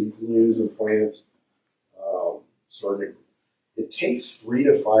varieties that you can use and plant. It takes 3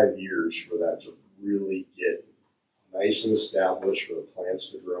 to 5 years for that to really get nice and established for the plants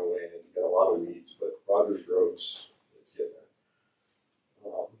to grow in. It's got a lot of weeds, but Rogers Grove's, it's getting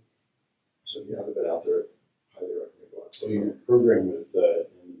there. So if you haven't been out there, highly recommend going. So your program with,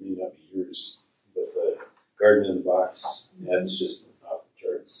 it may not be yours, but the garden in the box, that's just off the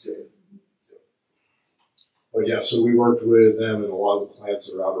charts. Yeah. But yeah, so we worked with them and a lot of the plants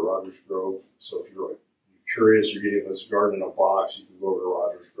that are out at Rogers Grove. So if you're curious, you're getting this garden in a box, you can go over to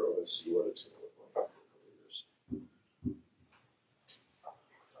Rogers Grove and see what it's going to look like after a couple of years. I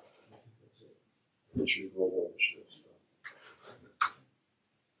think that's it. That's your global initiative stuff.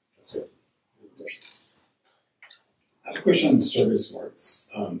 That's it. I have a question on the service works.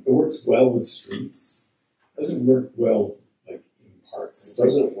 It works well with streets. It doesn't work well like in parks. It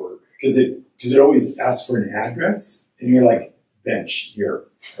doesn't work. Because it always asks for an address, and you're like, bench here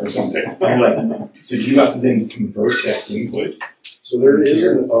or something. And you're like, so you have to then convert that input. So there is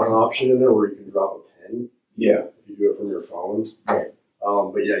an option in there where you can drop a pin. Yeah. If you do it from your phone. Right.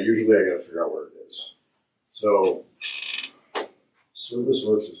 But yeah, usually I got to figure out where it is. So service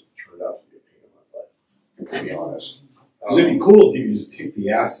works has turned out to be a pain in my butt, to be honest. Because it'd be cool if you could just pick the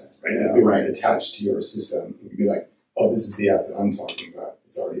asset, right? Yeah, If it was right. attached to your system, you could be like, oh, this is the asset I'm talking about.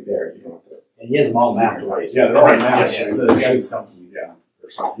 It's already there. You don't have to. And he has them all mapped, right? Yeah, they're all Right, mapped. yeah, so there should be something. Yeah,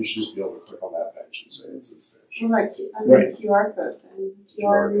 there's something. You should just be able to click on that bench and say it's this bench. Or like, I mean, Right. QR code thing.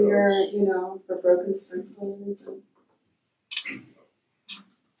 QR reader, for broken sprinklers and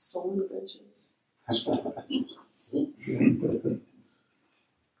stolen bridges. That's cool.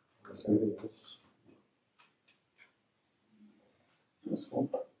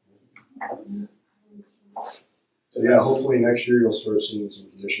 So yeah, hopefully next year you'll start seeing some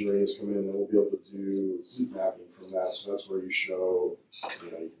condition ratings come in, and we'll be able to do mapping from that. So that's where you show, you can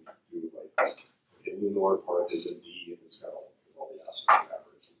do like Lunar Park is a D, and it's got all the assets and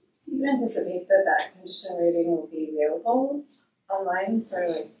averages. Do you anticipate that condition rating will be available online for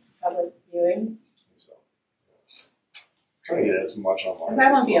public viewing? So trying to get as much online. Because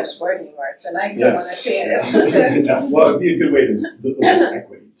I won't be on the board anymore, so I still want to see it. Yeah. Well, it'd be a good way to look at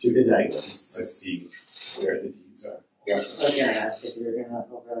equity too. Exactly. To see where the deeds are. I was gonna ask if you were gonna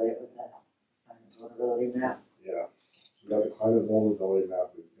overlay it with that vulnerability map. Yeah. So we got the climate vulnerability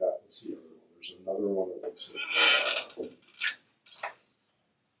map. We've got, let's see, there's another one that looks at,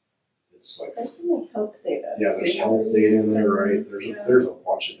 it's like, There's some health data. yeah, there's health data in there, right? There's a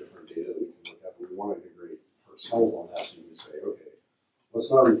bunch of different data that we can look at, but we want to integrate Parks Health on that, so you can say, okay,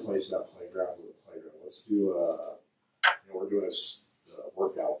 let's not replace that playground with a playground. Let's do we're doing this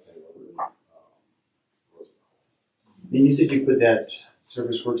workout thing over in Then you said you put that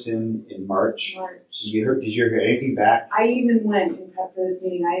Service Works in March. Did you hear anything back? I even went and prep for this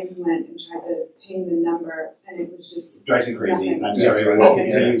meeting. I even went and tried to ping the number, and it was just It drives me crazy. nothing. I'm sorry, Yeah, but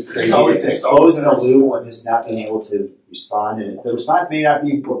yeah. it's crazy. Always It's closing the loop and just not being able to respond. And the response may not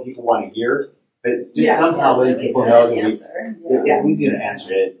be what people want to hear, but just somehow letting people know that we get an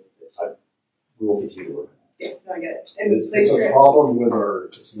answer. We will continue to work. Yeah, no, I get it. And It's place a your problem with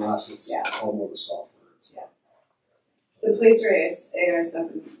it's Yeah. a problem with the software. the place your AI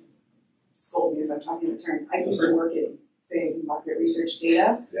stuff and scold me if I'm talking in turn. I used to work in big market research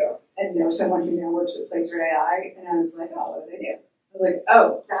data. Yeah. And know someone who now works at Placer AI, and I was like, oh, what do they do? I was like,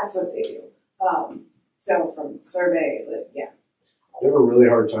 oh, that's what they do. So from survey, We have a really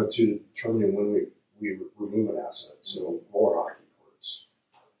hard time too determining when we remove an asset. So roller hockey courts.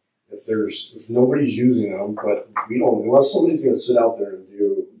 If nobody's using them, but we don't, unless somebody's going to sit out there and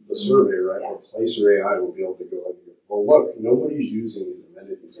do the survey, right? Yeah. Or Placer AI will be able to go and go, well, look, nobody's using these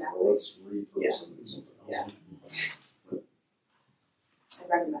amenities. Exactly. Well, let's repurpose them to something else. Yeah.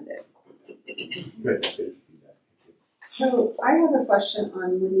 I recommend it. Good. That's good feedback. So I have a question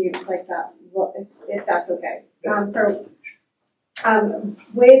on when you like that, well, if that's okay.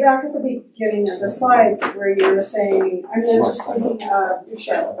 Way back at the beginning of the slides where you were saying, I'm just thinking of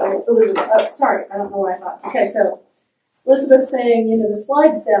Michelle, Elizabeth, sorry, I don't know why I thought. Okay, so Elizabeth saying, the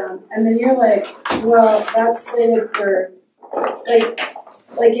slide's down, and then you're like, well, that's slated for, like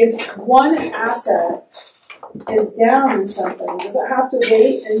if one asset is down in something, does it have to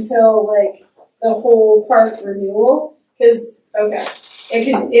wait until like the whole park renewal? Because, okay,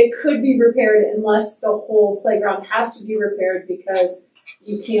 it could be repaired unless the whole playground has to be repaired because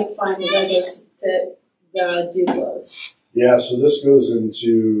you can't find the Legos to fit the Duplos. Yeah, so this goes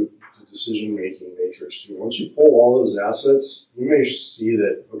into the decision-making matrix too. Once you pull all those assets, you may see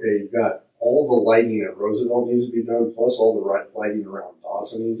that, okay, you've got all the lighting at Roosevelt needs to be done, plus all the lighting around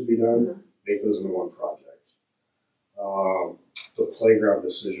Dawson needs to be done. Mm-hmm. Make those into one project. The playground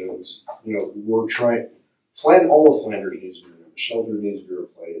decisions, we're trying, all of Flanders needs to be done, the shelter needs to be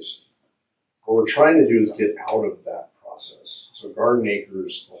replaced. What we're trying to do is get out of that process. So Garden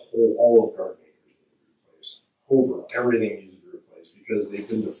Acres, all of Garden Acres needs to be replaced. Overall, everything needs to be replaced because they've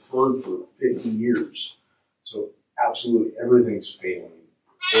been deferred for 50 years. So absolutely everything's failing.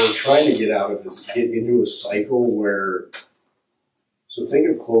 What we're trying to get out of is get into a cycle where, so think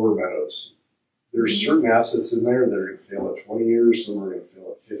of Clover Meadows. There's certain assets in there that are going to fail at 20 years, some are going to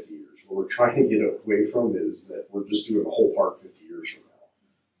fail at 50 years. What we're trying to get away from is that we're just doing the whole park 50 years from now.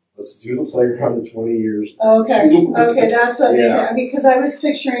 Let's do the playground in 20 years. Okay, that's what makes Yeah. it, because I was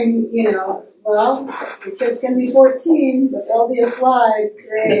picturing, well, the kid's gonna be 14, but there'll be a slide,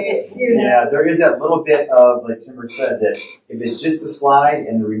 great, Yeah, there is that little bit of, like Timber said, that if it's just a slide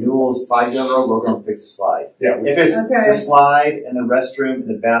and the renewal is 5 years old, we're going to fix the slide. Yeah. If it's Okay. the slide and the restroom and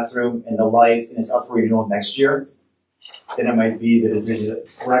the bathroom and the lights and it's up for renewal next year, then it might be the decision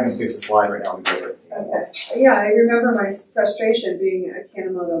that we're not going to fix the slide right now. We do it. Okay, yeah, I remember my frustration being a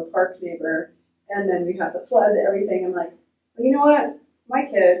Kanemoto Park neighbor, and then we had the flood, everything, I'm like, well, you know what, my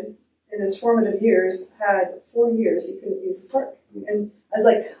kid, in his formative years, had 4 years he couldn't use his park. And I was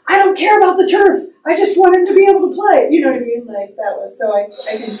like, I don't care about the turf. I just want him to be able to play. You know what I mean? Like that was, so I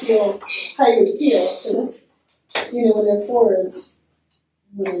can feel how you would feel because, when they're 4 is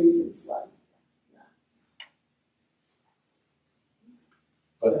when they're using the slide.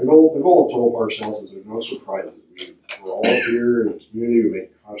 But the goal of Total Parks Health is there's no surprises. We're all here in the community. We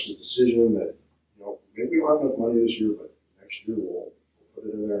make a conscious decision that, maybe we don't have enough money this year, but next year we'll put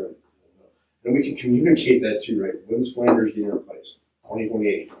it in there. And we can communicate that too, right? When's Flanders getting replaced?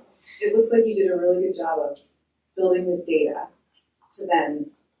 2028. It looks like you did a really good job of building the data to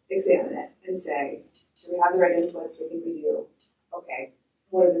then examine it and say, do we have the right inputs? We think we do. Okay,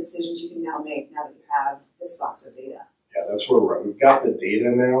 what are the decisions you can now make now that you have this box of data? Yeah, that's where we're at. We've got the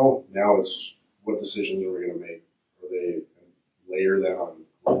data now. Now it's what decisions are we going to make? Are they layer that on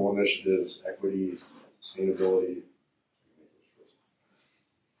global initiatives, equity, sustainability?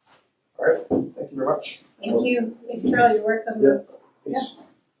 All right, thank you very much. Thank you. Thanks for all your work on the Thanks.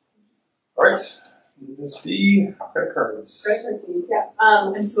 All right, business fee, credit cards. credit card fees. Yeah.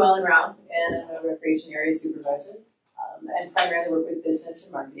 I'm Sue Ellen Rao, and I'm a recreation area supervisor, and primarily work with business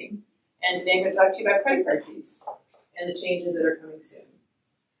and marketing. And today I'm going to talk to you about credit card fees and the changes that are coming soon.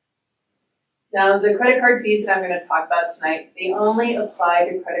 Now, the credit card fees that I'm going to talk about tonight, they only apply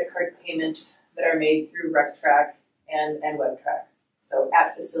to credit card payments that are made through RecTrack and WebTrack. So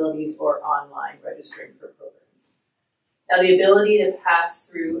at facilities or online registering for programs. Now the ability to pass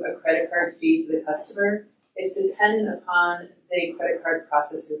through a credit card fee to the customer It's dependent upon the credit card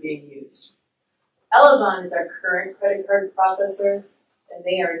processor being used. Elavon is our current credit card processor, and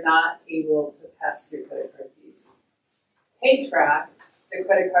they are not able to pass through credit card fees. PayTrack, the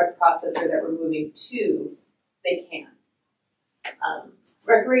credit card processor that we're moving to, they can.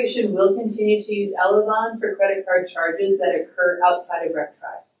 Recreation will continue to use Elavon for credit card charges that occur outside of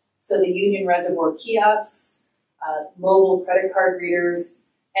RecTrack. So the Union Reservoir kiosks, mobile credit card readers,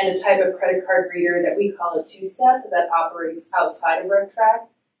 and a type of credit card reader that we call a two-step that operates outside of RecTrack.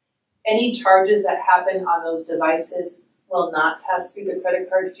 Any charges that happen on those devices will not pass through the credit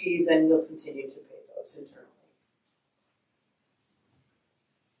card fees, and we'll continue to pay those internally.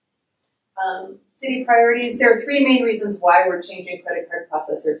 City priorities, there are three main reasons why we're changing credit card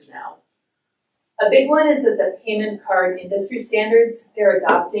processors now. A big one is that the payment card industry standards, they're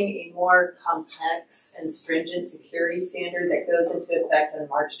adopting a more complex and stringent security standard that goes into effect on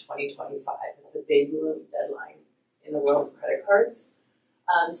March 2025. It's a big deadline in the world of credit cards.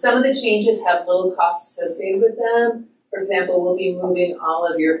 Some of the changes have little cost associated with them. For example, we'll be moving all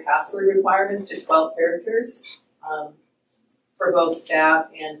of your password requirements to 12 characters for both staff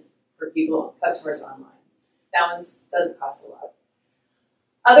and for people, customers online. That one doesn't cost a lot.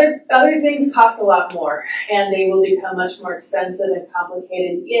 Other things cost a lot more, and they will become much more expensive and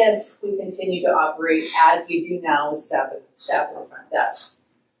complicated if we continue to operate as we do now with staff at the front desk.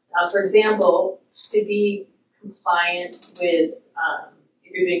 For example, to be compliant with,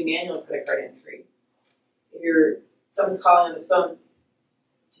 if you're doing manual credit card entry, if someone's calling on the phone,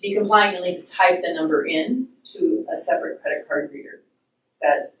 to be compliant, you'll need to type the number in to a separate credit card reader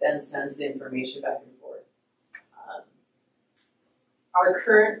that then sends the information back and forth. Our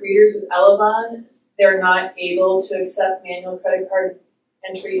current readers with Elavon, they're not able to accept manual credit card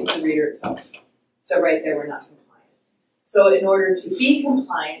entry into the reader itself. So right there, we're not compliant. So in order to be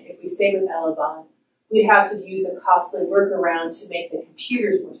compliant, if we stay with Elavon, we'd have to use a costly workaround to make the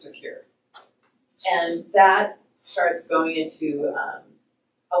computers more secure. And that starts going into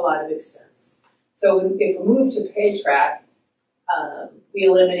a lot of expense. So if we move to PayTrack, we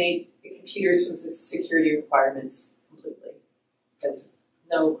eliminate the computers from the security requirements completely, because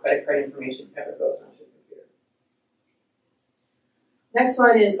no credit card information ever goes onto the computer. Next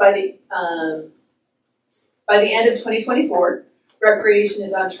one is by the end of 2024, Recreation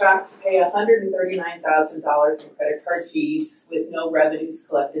is on track to pay $139,000 in credit card fees with no revenues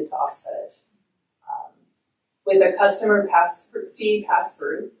collected to offset it. With a customer fee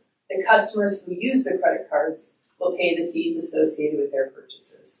pass-through, the customers who use the credit cards will pay the fees associated with their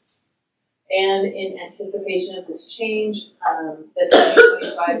purchases. And in anticipation of this change, the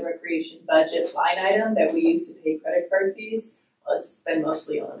 2025 recreation budget line item that we use to pay credit card fees, well, it's been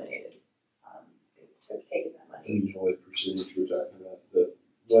mostly eliminated. They've taken that money. You know what percentage we're talking about? The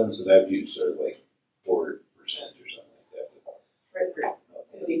ones that I've used are like 4% or something like that. Right,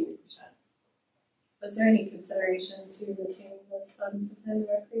 3%. Was there any consideration to retaining those funds within the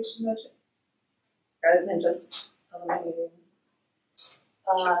recreation budget? Rather than just eliminating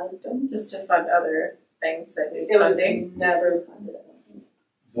just to fund other things that need funding? Never funded.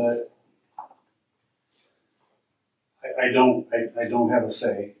 I don't have a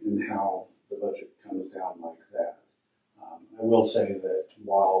say in how the budget comes down like that. I will say that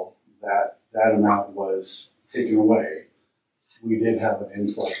while that amount was taken away, we did have an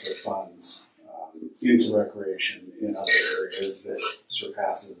influx of funds into recreation in other areas that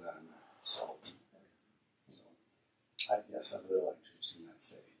surpasses that amount. So yes, I'd really like to have seen that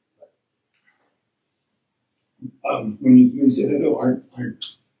stay. When you say that though, aren't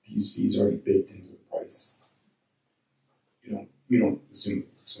these fees already baked into the price? You don't assume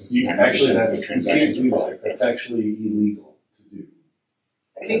since Actually, the transactions are probably that's actually illegal to do.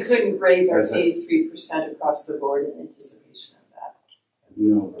 We couldn't raise our fees 3% across the board in anticipation of that. We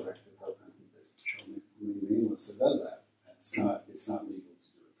know the record program that show me nameless that does that. It's not legal to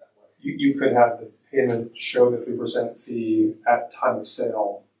do it that way. You could have the payment show the 3% fee at time of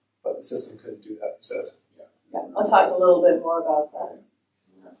sale, but the system couldn't do that instead. Yeah, I'll talk a little bit more about that.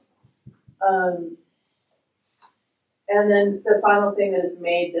 And then the final thing that has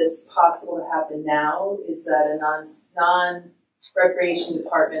made this possible to happen now is that a non-recreation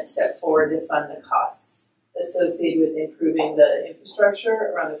department stepped forward to fund the costs associated with improving the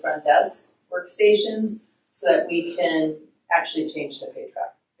infrastructure around the front desk workstations so that we can actually change to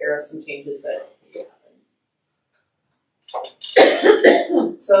PayTrack. There are some changes that need to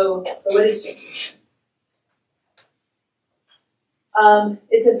happen. So what is changing?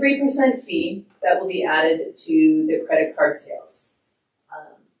 It's a 3% fee that will be added to the credit card sales.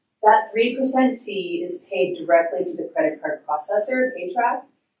 That 3% fee is paid directly to the credit card processor, PayTrack.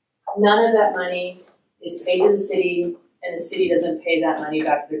 None of that money is paid to the city, and the city doesn't pay that money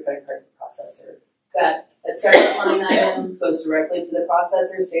back to the credit card processor. That separate line item goes directly to the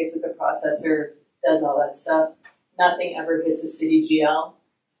processor, stays with the processor, does all that stuff. Nothing ever hits a city GL.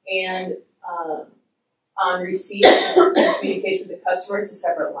 And on receipt and communication with the customer, it's a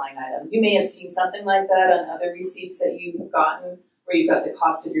separate line item. You may have seen something like that on other receipts that you've gotten, where you've got the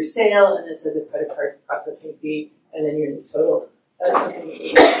cost of your sale, and it says a credit card processing fee, and then your total. That's something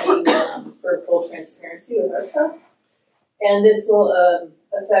that we're seeing for full transparency with our stuff. And this will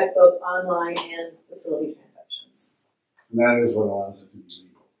affect both online and facility transactions. And that is what allows it to be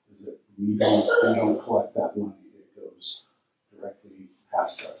legal, is that we don't collect that money, it goes directly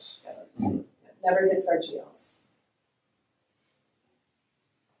past us. It never hits our GLs.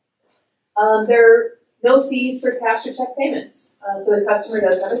 There are no fees for cash or check payments, so the customer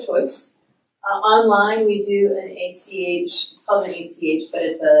does have a choice. Online, we do an ACH, it's called an ACH, but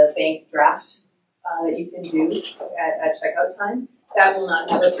it's a bank draft that you can do at checkout time. That will not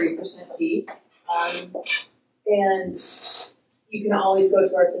have a 3% fee. And you can always go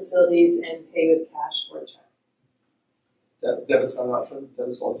to our facilities and pay with cash or check. Debit's not an option,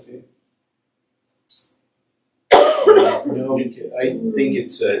 debit's not a fee. No, I think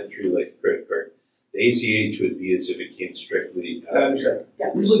it's treated like a credit card. The ACH would be as if it came strictly I understand.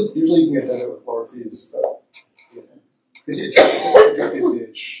 Yeah. Usually you can get debit with lower fees, but because you treat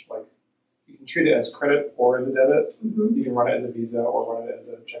ACH, like you can treat it as credit or as a debit. Mm-hmm. You can run it as a Visa or run it as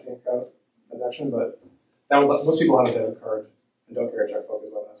a checking account transaction, but now most people have a debit card and don't carry a checkbook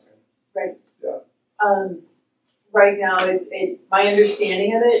is what I'm asking. Right. Yeah. Right now, my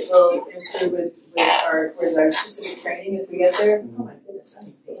understanding of it will improve with our specific training as we get there. Oh my goodness,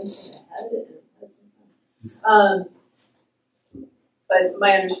 I'm dancing ahead, and that's fun. But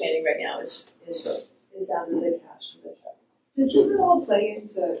my understanding right now is down to the cash and the check. Does this at all play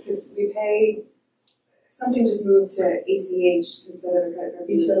into, because we pay, something just moved to ACH instead of a credit card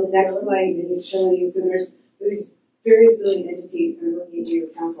fee, so the next line in utilities, so there's these various billing entities, and I'm looking at you,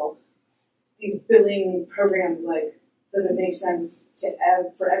 council, these billing programs, like, does it make sense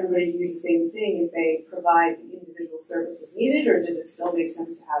for everybody to use the same thing if they provide the individual services needed, or does it still make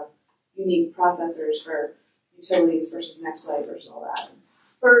sense to have unique processors for utilities versus Nextlight versus all that?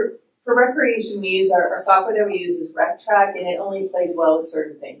 For recreation, we use our software that we use is RecTrack, and it only plays well with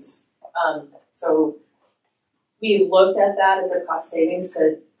certain things. So we've looked at that as a cost savings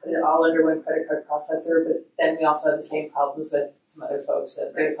to put it all under one credit card processor, but then we also have the same problems with some other folks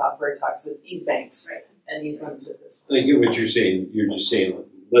that their software talks with these banks, right, and these ones with this one. I get what you're saying. You're just saying,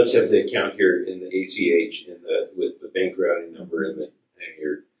 let's have the account here in the ACH and with the bank routing number and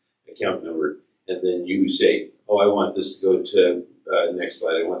your account number, and then you say, oh, I want this to go to next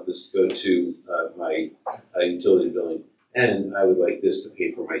slide. I want this to go to my utility billing, and I would like this to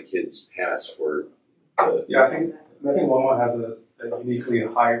pay for my kid's pass for. Yeah, I think Longmont has a uniquely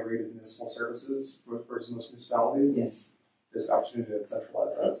high rate of municipal services versus most municipalities. Yes. There's opportunity to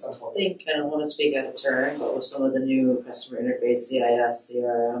centralize that at some I point. think, I don't want to speak out of turn, but with some of the new customer interface, CIS,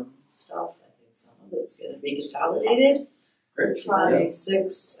 CRM stuff, I think some of it's going to be consolidated. For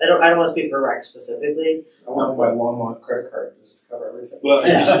 2006, I don't want to speak for REC specifically. I want to buy Longmont credit card just to cover everything. Well, I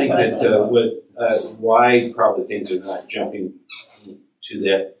just think that why probably things are not jumping to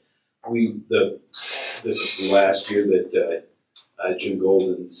that. This is the last year that Jim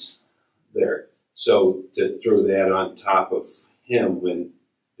Golden's there. So to throw that on top of him when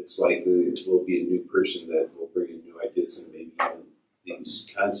it's likely it will be a new person that will bring in new ideas and maybe even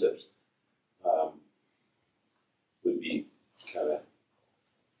these concepts would be kind of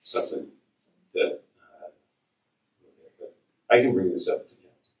something to look at. But I can bring this up to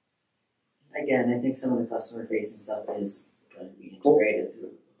you. Again, I think some of the customer facing stuff is going to be integrated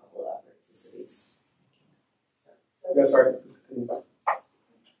through a couple of efforts to cities. Yeah, sorry.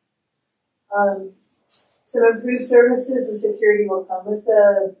 Some improved services and security will come with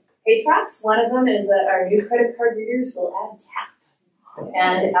the pay tracks. One of them is that our new credit card readers will add tap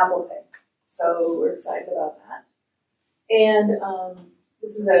and Apple Pay. So we're excited about that. And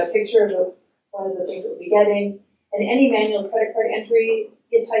this is a picture of one of the things that we'll be getting. And any manual credit card entry,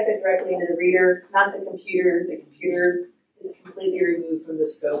 you type it directly into the reader, not the computer. The computer is completely removed from the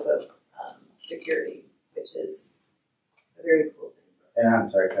scope of security, which is a very cool thing. And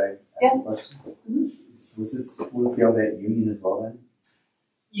I'm sorry, can I ask a question? Mm-hmm. Will this be able to at Union as well then?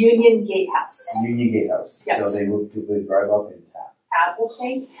 Union Gatehouse. Union Gatehouse. Yes. So they will typically drive up and tap. Apple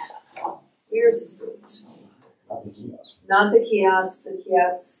Pay tap. We're spooked. Not the kiosk. Not the kiosks. The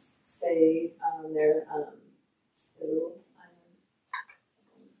kiosks stay on their little island.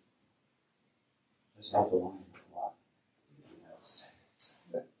 Just off the line a lot.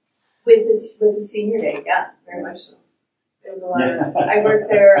 With the senior day, yeah, very much so. There was a lot of, I worked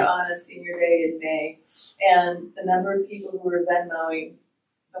there on a senior day in May, and the number of people who were Venmoing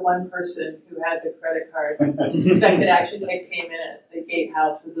the one person who had the credit card that could actually take payment at the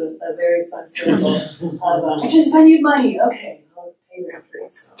gatehouse was a very fun circle of, I just need money, okay, I'll pay rent free,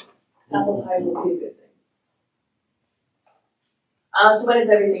 so apple pie will be a good thing. So when is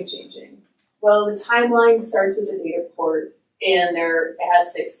everything changing? Well, the timeline starts with the data port, and it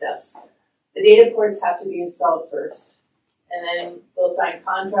has 6 steps. The data ports have to be installed first, and then they'll sign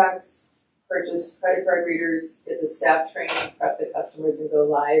contracts, purchase credit card readers, get the staff training, prep the customers, and go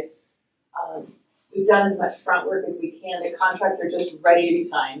live. We've done as much front work as we can. The contracts are just ready to be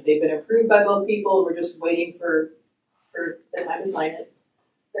signed. They've been approved by both people. We're just waiting for the time to sign it.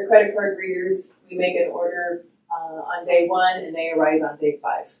 The credit card readers, we make an order on day 1, and they arrive on day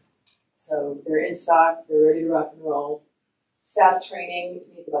 5. So they're in stock, they're ready to rock and roll. Staff training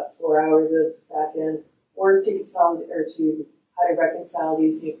needs about 4 hours of back end work to consolidate or to how to reconcile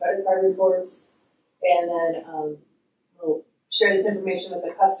these new credit card reports. And then we'll share this information with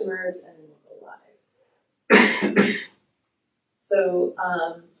the customers and then we'll go live. So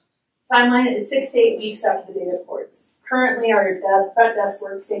timeline is 6 to 8 weeks after the data ports. Currently our front desk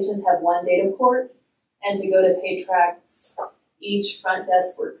workstations have 1 data port, and to go to PayTrax, each front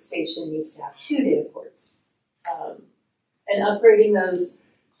desk workstation needs to have 2 data ports. And upgrading those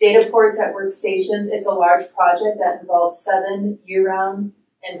data ports at workstations, it's a large project that involves 7 year-round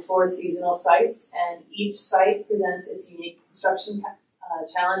and 4 seasonal sites, and each site presents its unique construction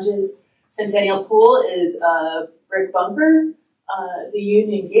challenges. Centennial Pool is a brick bunker. The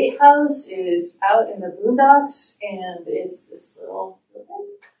Union Gatehouse is out in the boondocks, and it's this little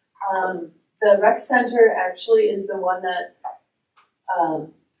building. The rec center actually is the one that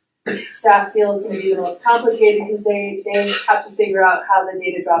staff feels going to be the most complicated because they have to figure out how the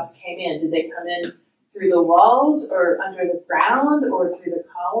data drops came in. Did they come in through the walls or under the ground or through the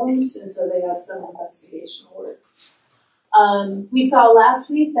columns? And so they have some investigational work. We saw last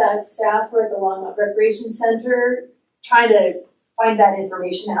week that staff were at the Longmont Recreation Center trying to find that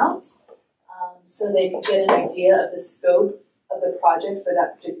information out so they could get an idea of the scope of the project for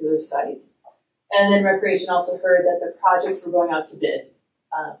that particular site. And then Recreation also heard that the projects were going out to bid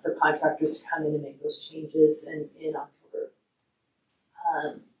for contractors to come in and make those changes in October.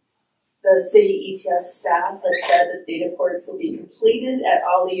 The city ETS staff has said that data ports will be completed at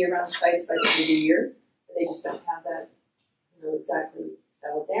all the year-round sites by the end of the year. They just don't have that exactly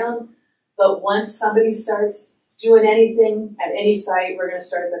dialed down. But once somebody starts doing anything at any site, we're going to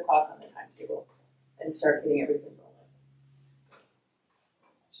start the clock on the timetable and start getting everything rolling.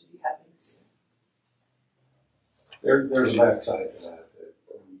 Should be happening soon. There's a backside to that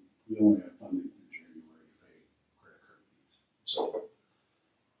we only have funding through January to pay credit card fees. So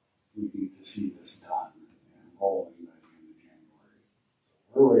we need to see this done and rolling by the end of January.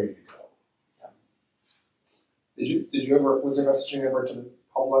 So we're ready to go. Yeah. Did you ever, was there messaging ever to the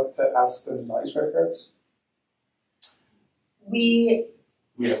public to ask them to not use credit cards? We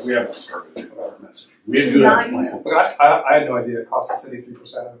haven't started our messaging. We do have a plan. Look, I had no idea it cost the city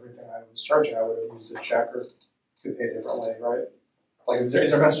 3% of everything I was charging. I would have used a check or could pay a different way, right? Like, is there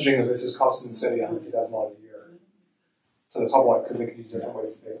messaging that this is costing the city $150,000 a year to the public because they could use different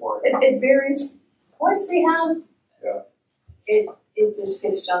ways to pay for it? It varies. Points we have, Yeah. It just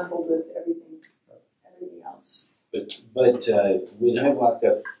gets jumbled with everything else. But when I walk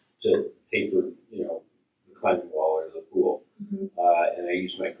up to pay for, the climbing wall or the pool, and I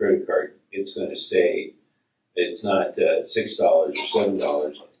use my credit card, it's going to say it's not $6 or $7.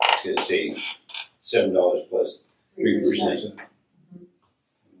 It's going to say $7 plus 3%.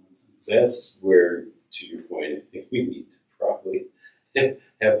 That's where, to your point, I think we need to probably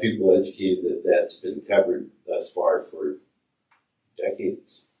have people educated that that's been covered thus far for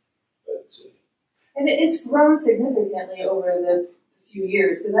decades. And it's grown significantly over the few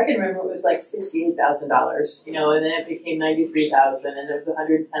years, because I can remember it was like $68,000, and then it became $93,000, and it was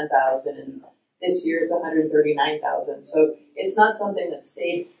 $110,000, and this year it's $139,000. So it's not something that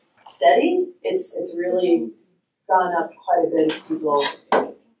stayed steady. It's really gone up quite a bit as people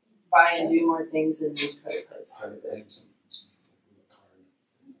buy and do more things and use credit cards.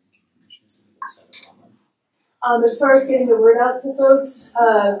 As far as getting the word out to folks,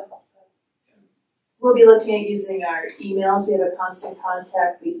 we'll be looking at using our emails. We have a constant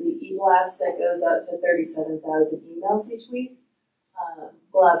contact weekly e-blast that goes out to 37,000 emails each week.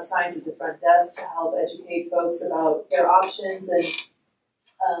 We'll have signs at the front desk to help educate folks about their options, and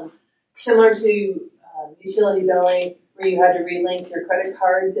similar to utility billing, where you had to relink your credit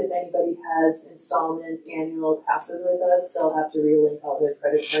cards. If anybody has installment annual passes with us, they'll have to relink all their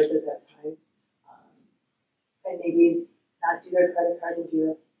credit cards at that time. And maybe not do their credit card and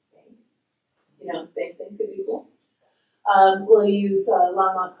do a bank. Bank thing could be cool. We'll use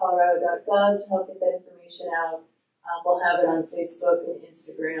longmontcolorado.gov to help get that information out. We'll have it on Facebook and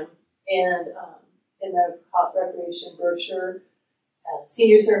Instagram. And in the recreation brochure,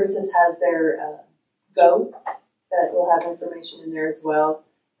 Senior Services has their Go that will have information in there as well,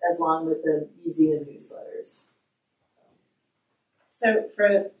 as long with the museum newsletters. So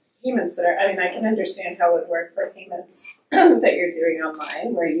for payments I can understand how it would work for payments that you're doing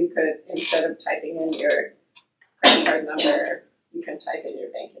online, where you could, instead of typing in your credit card number, you can type in your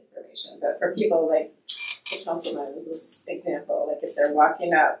bank information. But for people like the councilman's example, like if they're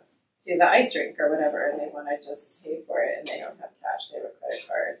walking up to the ice rink or whatever and they want to just pay for it and they don't have cash, they have a credit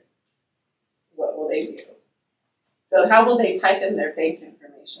card, what will they do? So how will they type in their bank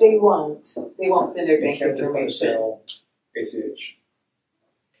information? They won't put in their They bank can't do information. point of sale, ACH.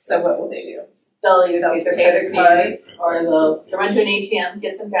 So what will they do? They'll either pay their Pay credit card, or they'll run to an ATM,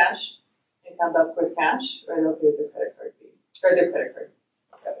 get some cash, and come up with cash, or they'll pay their credit card fee, or their credit card.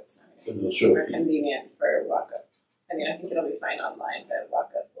 So it's not But gonna they'll be show super people. convenient for walk-up. I mean, I think it'll be fine online, but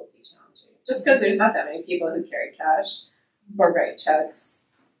walk-up will be challenging. Just because there's not that many people who carry cash or write checks.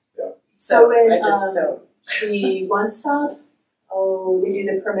 Yeah. So when, I just don't. The One Stop, they do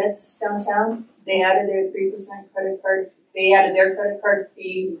the permits downtown. They added their 3% credit card. They added their credit card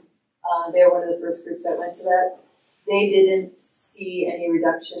fee. They were one of the first groups that went to that. They didn't see any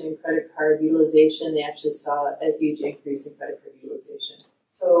reduction in credit card utilization. They actually saw a huge increase in credit card utilization.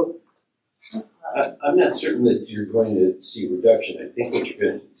 So, I'm not certain that you're going to see a reduction. I think what you're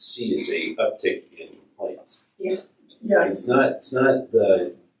going to see is a uptick in complaints. Yeah.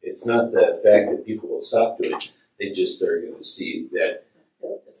 It's not the fact that people will stop doing it. They just are going to see that.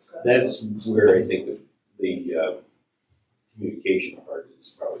 That's where I think the communication part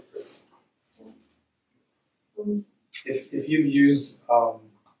is probably critical. If you've used a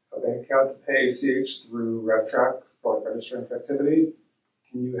bank account to pay ACH through RevTrack for like registering for activity,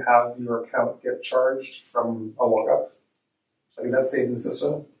 can you have your account get charged from a lookup? Like, is that saved in the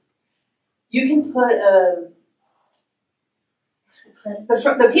system? you can put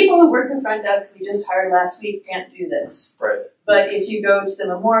the people who work in front desk we just hired last week can't do this. Right. But if you go to the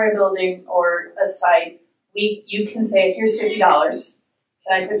memorial building or a site, you can say, here's $50.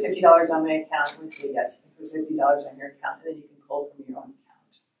 Can I put $50 on my account? And we say, yes, you can put $50 on your account, and then you can pull from your own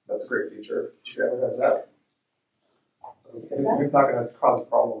account. That's a great feature. If you ever does that. It's not going to cause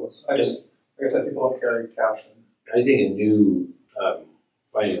problems. Like I said, people don't carry cash. I think a new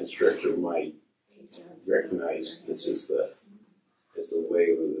finance director might recognize this as the way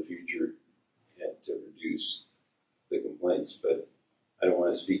of the future and to reduce the complaints, but I don't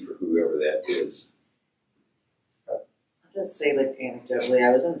want to speak for whoever that is. I'll just say, like, anecdotally,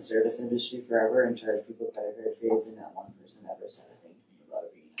 I was in the service industry forever and charged people credit card fees, and not one person ever said a thing to me about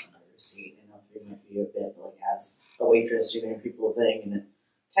it being on a receipt. I know it might be a bit, but like, as a waitress, you're giving people a thing, and a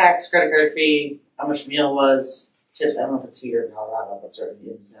tax, credit card fee, how much the meal was, tips. I don't know if it's here in Colorado, but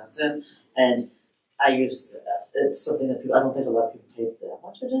certainly in Wisconsin. And I use it's something that I don't think a lot of people pay that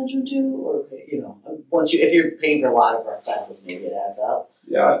much attention to, or if you're paying for a lot of our classes, maybe it adds up.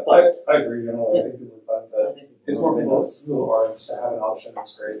 Yeah, But I agree. Generally, I think people would find that it's more people who aren't to have an option.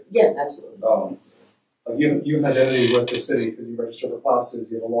 That's great. Yeah, absolutely. Like you have an identity with the city because you register for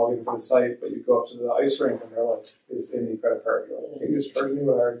classes, you have a login for the site, but you go up to the ice rink and they're like, "Is pay me credit card?" You're like, "Can you just charge me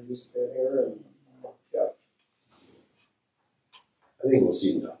what I already used to pay here?" And yeah, I think we'll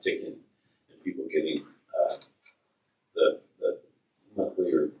see an uptick in people getting the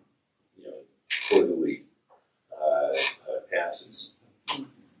monthly or quarterly passes.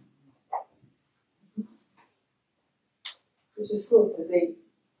 Which is cool because they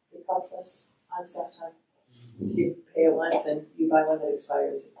cost less on staff time. If you pay it once and you buy one that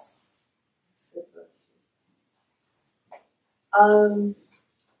expires, it's good for us.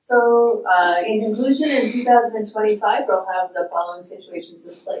 In conclusion, in 2025, we'll have the following situations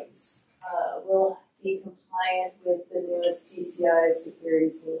in place. We'll be compliant with the newest PCI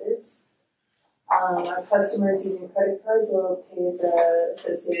security standards. Our customers using credit cards will pay the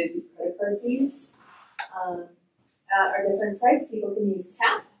associated credit card fees. At our different sites, people can use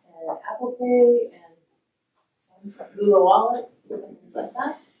Tap and Apple Pay and Samsung, Google Wallet, different things like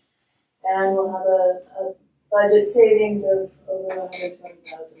that. And we'll have a budget savings of over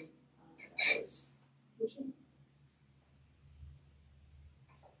 $120,000.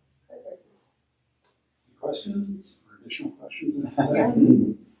 Questions or additional questions?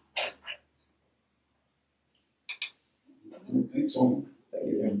 Thanks, all. Thank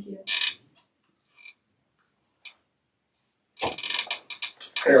you. Thank you.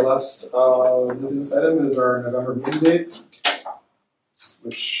 Okay, our last new business item is our November meeting date,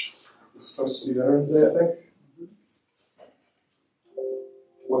 which is supposed to be Veterans Day, I think.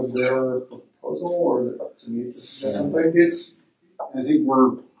 Was there a proposal, or is it up to me to suggest something? I think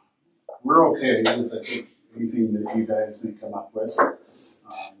we're okay with, I think, anything that you guys may come up with.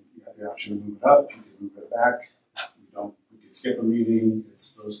 You have the option to move it up, you can move it back. We can skip a meeting.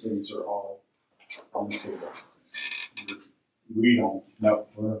 Those things are all on the table. We don't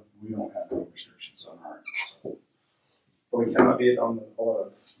have any restrictions on our end, so But we cannot be on the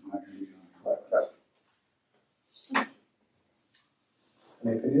 11th. I'm not going to be on Okay.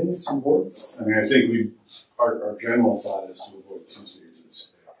 Any opinions from board? I mean, I think our general thought is to avoid Tuesdays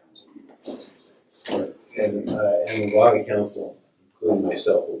as council meetings. And a lot of council, including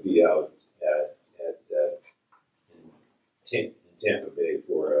myself, will be out in Tampa Bay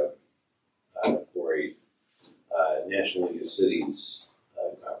for a National League of Cities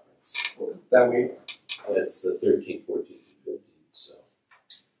conference. That week. That's the 13th, 14th, and 15th. So,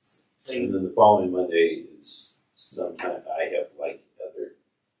 and then the following Monday is sometime I have like other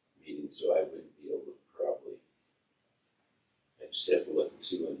meetings, so I wouldn't be able to probably. I just have to look and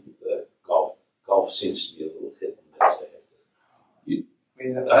see when the golf seems to be a little hit and miss.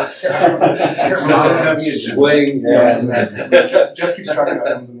 It's not a heavy agenda. Swing. Jeff keeps track of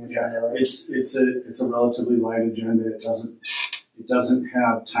items in the agenda, right? It's a relatively light agenda. It doesn't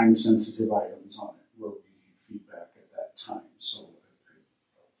have time sensitive items on it where we need feedback at that time. So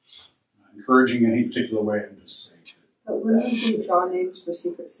I'm not encouraging any particular way. I'm just saying. But when did we draw names for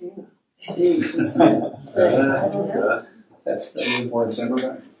Secret Santa? That's the board December,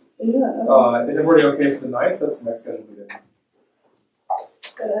 right? Yeah. Is everybody okay for the 9th? That's the next scheduled meeting.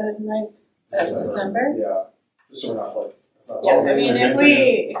 The 9th of December? Yeah. Just so we're not like, it's not Yeah, all I mean, right. if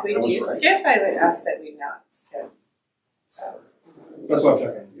we That do was right. skip, I would ask that we not skip. That's what I'm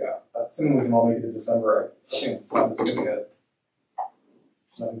checking, yeah. Assuming we can all make it to December, I think I'm skipping it.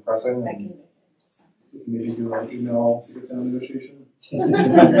 Nothing pressing. I can make it in December. We can maybe do an email Secret Santa negotiation.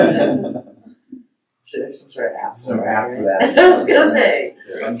 Should there's some sort of app. So after that. I was gonna say.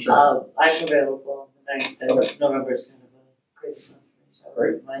 I'm sure. I'm available. November is kind of a crazy month for me, so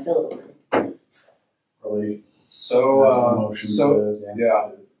Great. mine's a little bit. Probably So, motion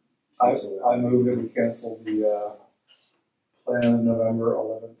yeah. I cancel that. move that we cancel the plan November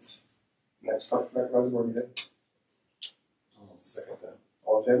 11th. Next board meeting. I'll second that.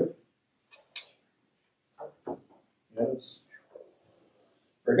 All in favor? Yes.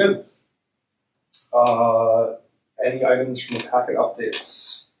 Very good. Any items from the packet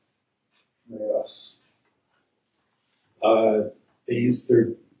updates from any of us? Phase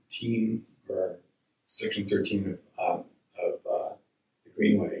 13 or section 13 of the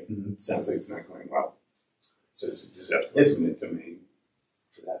Greenway sounds like it's not going well. So does that It's- in the domain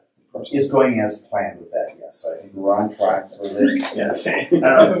for that? It's going as planned with that, yes. I think we're on track for it. Yes.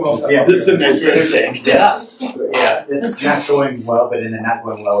 Yeah. This is a nice way of saying it. Yes. Yeah, it's not going well, but in the not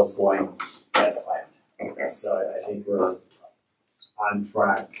going well, it's going as planned. Okay. So I think we're on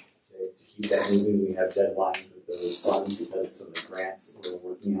track to keep that moving. We have deadlines with those funds because of some of the grants that we're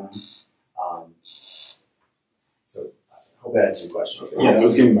working on. So I hope that answers your question. Yeah, that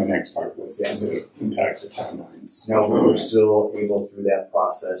was getting my next part. Does it impact the timelines? No, we're still able through that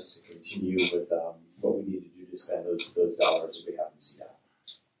process to continue with what we need to do to spend those dollars that we have from CDOT.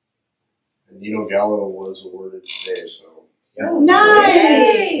 And Nino Gallo was awarded today, so.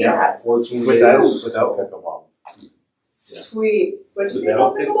 Nice! Yeah, 14 without days. pickleball. Sweet. What'd you say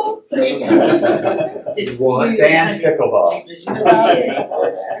Without about pickleball? Did Sans pickleball. Did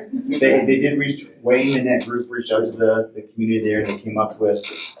you They did reach, Wayne and that group reached out to the community there and they came up with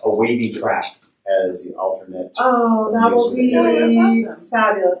a wavy track as the alternate. Oh, that will be That's awesome.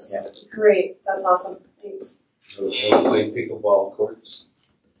 fabulous. Yeah. Great. That's awesome. Thanks. We'll play pickleball courts.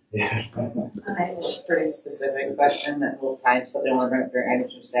 Yeah. I have a pretty specific question that will tie into something we're going to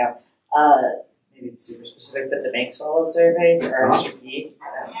items from staff. Maybe it's super specific, but the bank swallow survey for RSP, do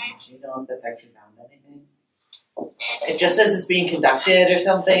you know if that's actually found anything? It just says it's being conducted or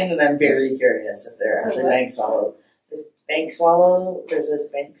something, and I'm very curious if they're actually bank swallow. There's a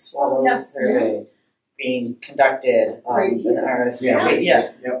bank swallow Yeah. survey being conducted Right in here. RSP. Yeah.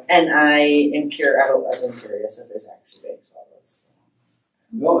 Yeah. Yep. And I am curious. I've been curious if there's actually bank swallows.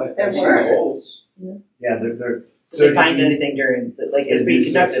 No, There were. Yeah, they're. Did they find anything during it's being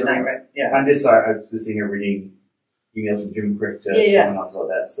conducted, not right? Yeah. I'm just sorry, I was just sitting here reading emails from Jim Crick to Yeah. someone else about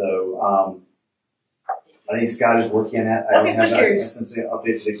that. So I think Scott is working on that. I Okay, don't have just that curious. essentially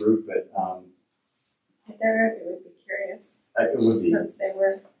update to the group, but If there, it would be curious. It would be. since they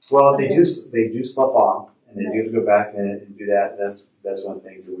were. Well, they do slough off, and they do have to go back and do that. That's one of the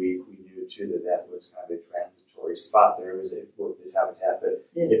things that we knew too, that was kind of a transitory spot there, was with this habitat. But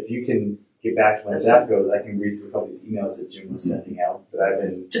if you can get back to when staff goes, I can read through a couple of these emails that Jim was sending out. But I've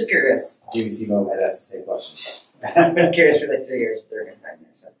been Just curious. GBC had asked the same question. I've been curious for like 3 years, but they're going to find there.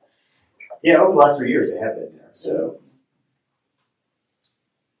 So. Yeah, over the last 3 years they have been there. So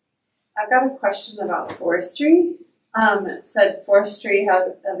I've got a question about forestry. It said forestry has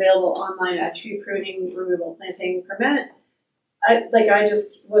available online a tree pruning, removal, planting permit. I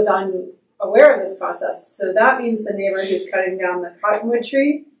just was unaware of this process. So that means the neighbor who's cutting down the cottonwood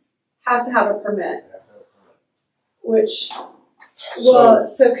tree has to have a permit. Which, so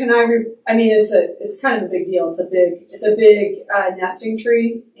can I mean, it's kind of a big deal. It's a big nesting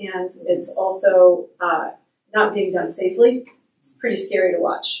tree, and it's also not being done safely. It's pretty scary to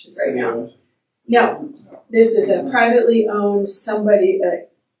watch right now. No, this is a privately owned somebody, a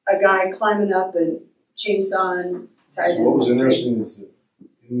guy climbing up and chainsawing. So what was interesting is that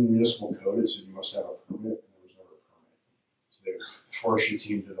in the municipal code it said you must have a permit, and there was never a permit. So the forestry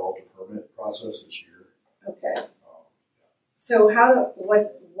team developed a permit process this year. Okay. So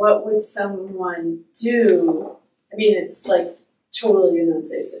what would someone do? I mean, it's like totally an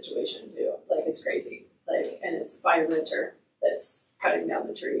unsafe situation to do. Like it's crazy. And it's by a renter that's cutting down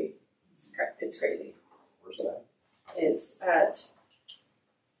the tree. It's crazy. Where's that? It's at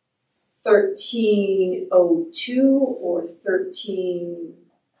 1302 or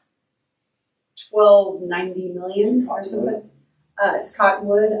 1290 million or something. It's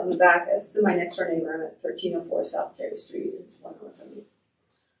Cottonwood on the back. It's my next door neighbor. I'm at 1304 South Terry Street. It's one north of me.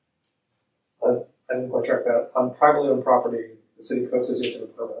 I didn't quite track that. On privately owned property, the city code says you have to have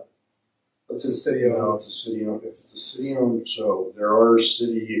a permit. This is city owned. No, it's a city owned. If it's a city owned, so there are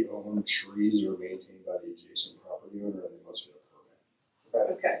city owned trees that are maintained by the adjacent property owner, and they must get a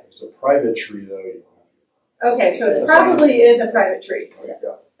permit. Okay. If it's a private tree, though, you don't have to get a permit. Okay, so it probably is a private tree. Okay.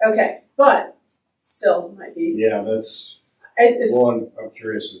 Yes. Okay, but still might be. Yeah, that's. It's, Well, I'm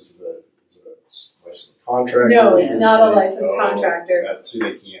curious, is it a licensed contractor? No, it's not a Is it- licensed contractor. That's who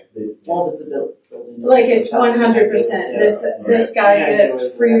they can't. Well, if it's a building. Like it's 100%. This guy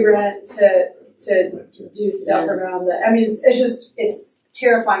gets free rent to do stuff around the. I mean, it's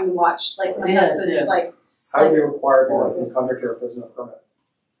terrifying to watch. Like my husband's like. How do we require a licensed contractor if there's no permit?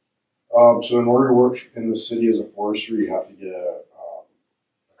 So in order to work in the city as a forester, you have to get a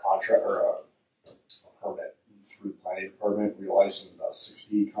contract or a permit through the planning department. We license about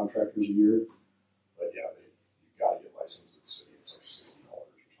 60 contractors a year, but yeah, you've got to get licensed in the city. It's like $60 or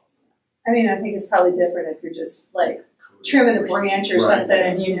something. I mean, I think it's probably different if you're just like trimming a branch or Right. something,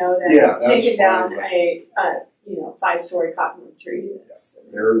 and than Yeah, that's taking down fine, but- a 5-story cottonwood tree. That's,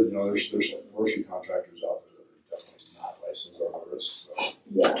 There's forestry contractors out there that are definitely not licensed arborists. So.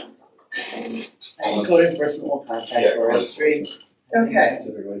 yeah. I think code enforcement will contact forestry. Okay.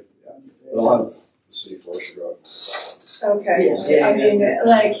 Typically, yeah. They'll have the city forester go out. Okay. Yeah. I mean,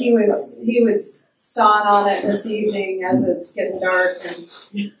 like he was sawing on it this evening as it's getting dark and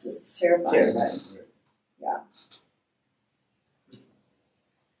just terrifying. But yeah.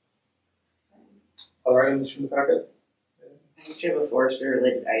 Other items from the packet? I actually have a forestry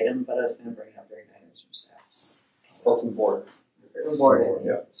related item, but I was going to bring up during items from staff. Or from the board? From board,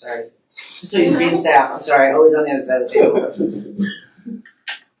 Yeah. sorry. So he's being staff, I'm sorry, always on the other side of the table.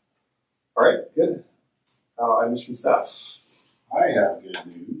 All right, good. Items from staff. I have good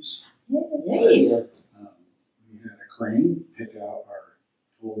news. Yay. We had a crane pick out our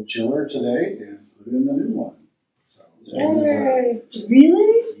old chiller today and put in the new one. So Yay.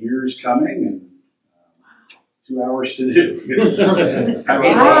 Really? years coming and 2 hours to do.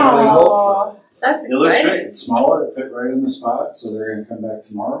 Wow. That's It looks exciting. great. It's smaller, it fit right in the spot, so they're gonna come back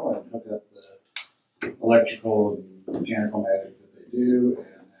tomorrow and hook up the electrical and mechanical magic that they do, and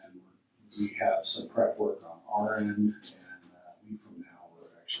then we have some prep work on our end, and a week from now,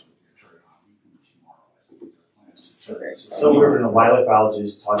 we're actually gonna turn it on, a week from tomorrow, I think is our plan to turn it. So we were in a wildlife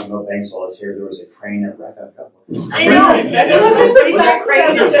biologist talking about banks while I was here. There was a crane at wreck a couple. I know, that's the exact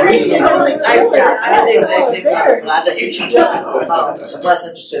crane That's a crane. I was like, I did the exact same thing. I'm glad that you changed that. I'm less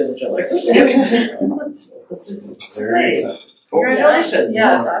interested in the chiller. That's Very exciting. Congratulations.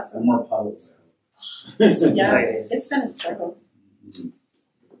 Yeah, that's awesome. And more puddles Yeah, Exciting. it's been a struggle.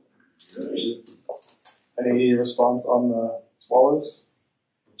 there. Any response on the swallows?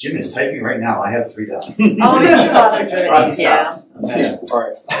 Jim is typing right now. I have 3 dots. Oh, you bother doing Probably it, yeah. All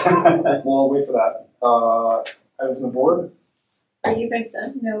right, we'll wait for that. Items on the board? Are you guys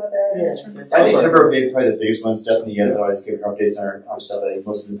done? No other Yes. from I staff? think number of days probably the biggest one. Stephanie, you guys always give her updates on our stuff. I think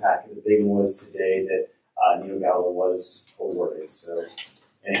most of the packet. The big one was today that Nino Gallo was over awarded. So,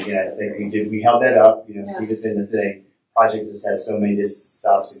 and again, I think we held that up. You know, Steve has been the thing. Project just has so many just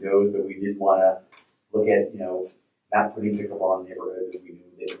stops and goes, but we did want to look at, you know, not putting pickleball in the neighborhood that we knew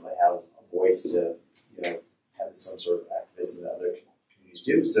they didn't really have a voice to, you know, have some sort of activism that other communities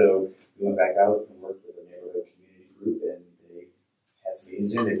do. So we went back out and worked with a neighborhood community group, and they had some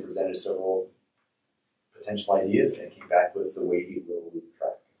meetings there. They presented several potential ideas and came back with the wavy little loop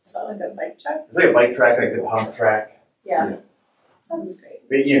track. It's not like a bike track. It's like a bike track, like the pump track. Yeah. That's great.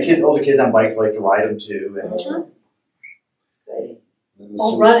 But you know, older kids on bikes like to ride them too. And Exciting.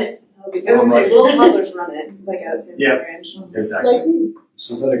 I'll run it. That'll be I was good. gonna say, little toddlers run it, like outside Yeah. the ranch. exactly.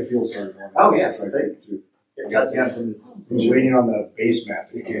 Synthetic field started going. Oh, yes, Right, too. Yeah, some, We're waiting on the base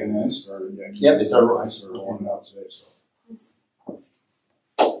map to get in and started. Yep, they started rolling. I started rolling out today, so.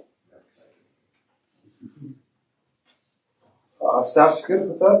 Staff, good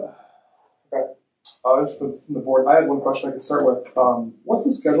with that? Okay. Just from the board, I had one question I could start with. What's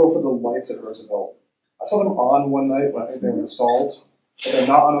the schedule for the lights at Roosevelt? I saw them on one night when I think they were installed, but they're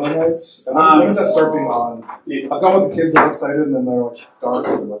not on other nights. And when does that start being on? I've gone with the kids that are excited, and then they're like, it's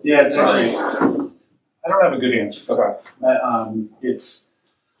dark. Yeah, it's already. I don't have a good answer. Okay. It's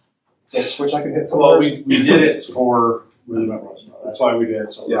So a switch I can hit well, somewhere? we did it for Roosevelt Roosevelt. That's why we did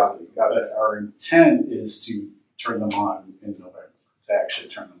it so Yeah, early. got it. But our intent is to turn them on in November. To actually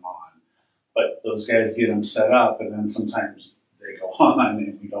turn them on, but those guys get them set up, and then sometimes they go on, and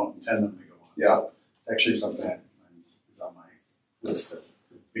if we don't intend them to go on. Yeah. So it's actually something that is on my list of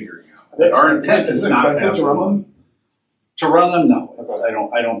figuring out. But our intent is not to expensive have to run them? To run them, no. It's, I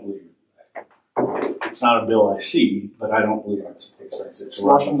don't believe it's not a bill I see, but I don't believe it's expensive to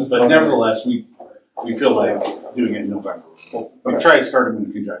run them. But nevertheless, we feel like doing it in November. We try to start them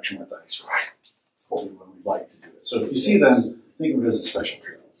in conjunction with ice ride. When we'd like to do it. So if you see them, think of it as a special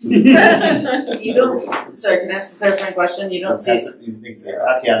treat. You don't, sorry, can I ask a clarifying question? You don't see,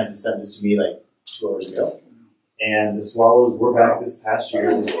 Tatiana sent this to me like 2 hours ago. And the swallows were back this past year.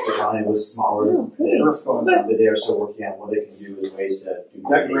 The colony was smaller. But they are still working on what they can do as ways to do Is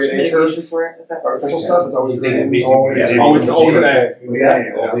that grade A mitigation turf? for it? Okay. Artificial stuff? It's always grade A. Always an A.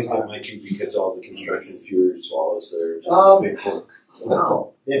 Yeah, always been mentioned because all the construction fury swallows there, just Um, big pork.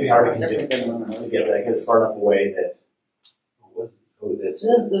 Wow. It'd be hard to do. Because it's far enough away that Oh, that's.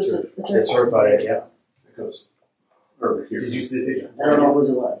 Yeah, there's a it's certified, yeah. It goes over here. Did you see the picture? I don't know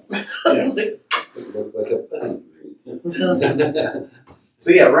whose it was. It looked like a penny. So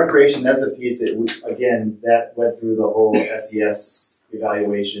yeah, recreation, that's a piece that, again, that went through the whole SES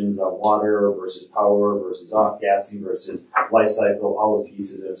evaluations of water versus power versus off-gassing versus life cycle, all those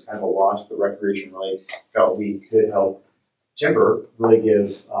pieces. It was kind of a wash, but recreation really felt we could help timber really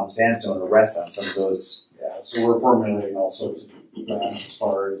give sandstone a rest on some of those. Yeah, so we're formulating all sorts of plans as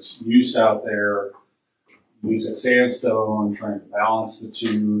far as use out there, use at sandstone, trying to balance the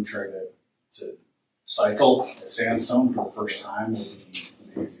two, try to cycle at sandstone for the first time would be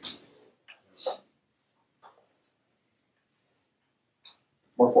amazing.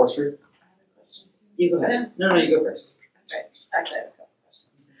 More forestry? You go ahead. No, you go first. Okay, actually, I have a couple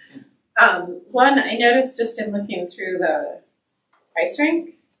questions. One, I noticed just in looking through the ice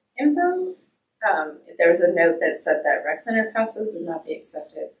rink info, there was a note that said that rec center passes would not be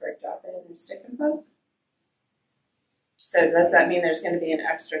accepted for drop-in or stick and poke. So does that mean there's going to be an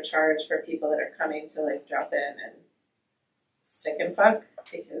extra charge for people that are coming to like drop in and stick and poke?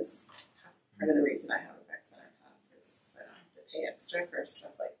 Because part of the reason I have a rec center pass is I don't have to pay extra for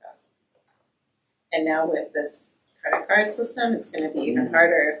stuff like that. And now with this credit card system, it's going to be even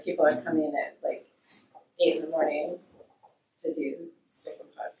harder if people are coming at like 8 in the morning to do stick and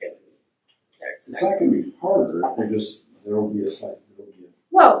poke. It's not going to be harder. There will be a slight.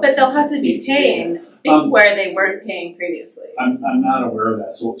 Well, but they'll have to be paying where they weren't paying previously. I'm not aware of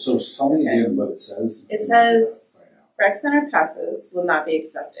that. So tell me again what it says. It says rec center passes will not be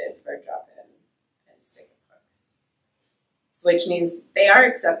accepted for drop-in and stick and poke. So which means they are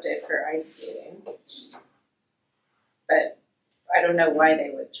accepted for ice skating, but I don't know why they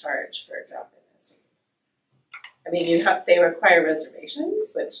would charge for drop-in and stick and poke. I mean, they require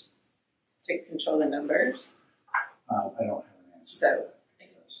reservations, which to control the numbers. I don't have an answer. So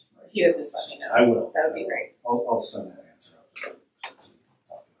if you would just let me know, I will. That would be great. I'll send that answer out.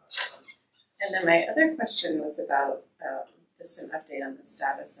 And then my other question was about just an update on the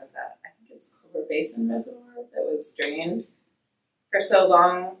status of that. I think it's Clover Basin Reservoir that was drained for so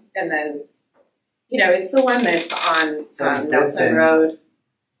long, and then it's the one that's on Nelson Road.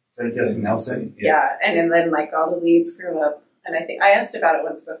 So you feel like Nelson? Yeah, and then like all the weeds grew up, and I think I asked about it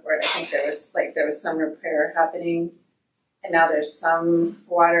once before, and I think there was some repair happening, and now there's some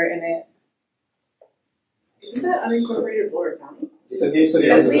water in it. Isn't that unincorporated Boulder County? So the Because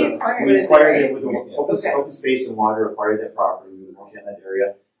answer, we acquired we it, acquired right? it with open space and water, acquired that property, we were working on that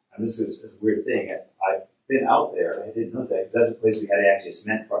area. And this is a weird thing, I've been out there, I didn't know that, because that's a place we had actually a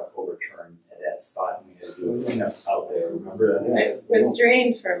cement truck overturned at that spot, and we had to do a cleanup out there, remember that? It was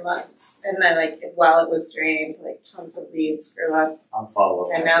drained for months, and then like while it was drained, like tons of weeds grew up, I'm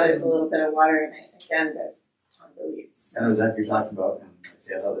following up. and now there's a little bit of water in it again, but tons of weeds. And it was that you're talking about, and I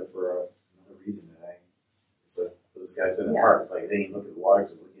say I was out there for another reason that so those guys been in the Yeah. park, it's like they didn't look at the water,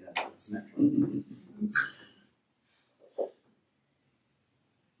 because they're looking at the cement truck.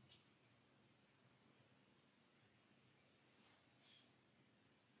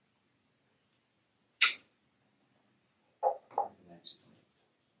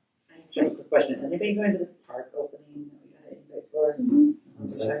 I have a quick question. Is anybody going to the park opening that we got an invite for? On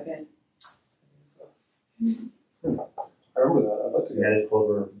the second? I remember that, I'd like to go. That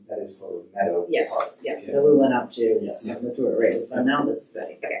is Clover Meadow. Yes, Park. yeah, that we went up to, Yes. on the tour, right, so now that's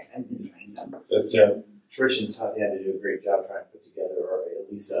exciting, okay, I've been trying them. That's Trish and Tati had to do a great job trying to put together, or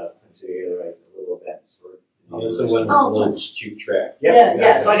at least put together like a little event for. that's the one with the Oh, little fun. cute track. Yeah,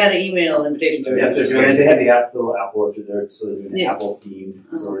 so I got an email invitation to it. Yeah, they're doing it. They have the little apple orchard there, so they're doing the Yeah. apple theme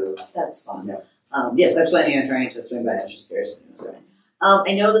sort of. That's fun. Yeah. Yes, I'm planning on trying to swing by. I was just curious if it was going.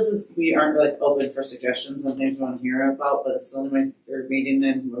 I know we aren't really open for suggestions on things we want to hear about, but this is only my third meeting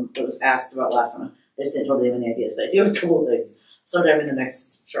and it was asked about last time. I just didn't totally have any ideas, but I do have a couple of things sometime in the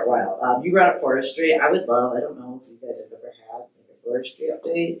next short while. You brought up forestry. I would love, I don't know if you guys have ever had like a forestry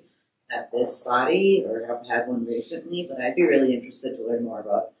update at this body or have had one recently, but I'd be really interested to learn more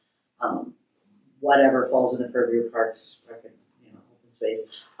about whatever falls in the purview of parks, open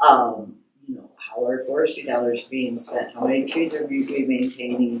space. How are forestry dollars being spent? How many trees are we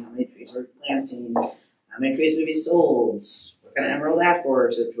maintaining? How many trees are we planting? How many trees would be sold? What kind of emerald ash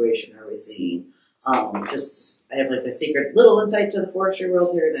borer situation are we seeing? I have like a secret little insight to the forestry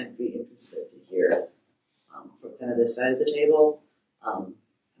world here, and I'd be interested to hear from kind of this side of the table. I'm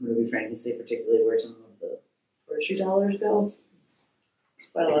going to be frank and say particularly where some of the forestry dollars go. There's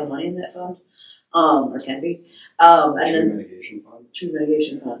quite a lot of money in that fund, or can be. And then mitigation fund. tree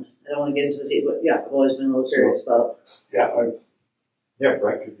mitigation fund. I don't want to get into the deep, but yeah, I've always been a little curious about. Yeah,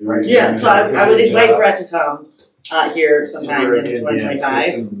 Brett could do it. Yeah, so I would invite Brett to come here sometime in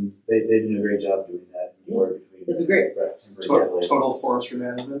 2025. They do a great job doing that. That'd be great. Total forestry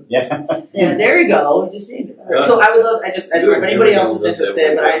management. Yeah. Yeah, there you go. We just named it. So I would love. I don't know if anybody else is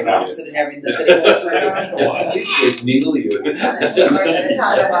interested, but I'm interested in having the city forestry. Needle you.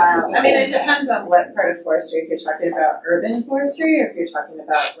 I mean, it depends on what part of forestry. If you're talking about urban forestry, or if you're talking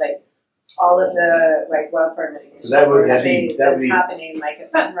about like all of the like wildfire mitigation So that would forestry be that's happening like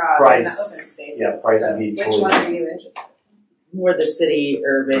at Button Rock and the open Price. spaces. Yeah, price So would be which totally one are you interested in? More the city,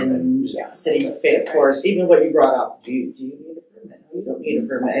 urban, city forest. Even what you brought up. Do you need a permit? No, you don't need a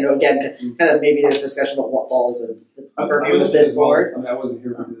permit. I know again, kind of maybe there's discussion about what falls in the purview of this board. I mean, I wasn't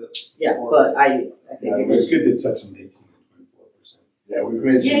here for that. Yeah, but I think it It's was. good to touch on 18 and 24%. Yeah, we've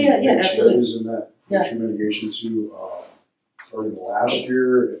made some Yeah, big absolutely. changes in that tree mitigation too. Starting last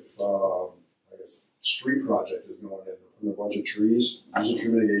year, if like a street project is going in, putting a bunch of trees, use a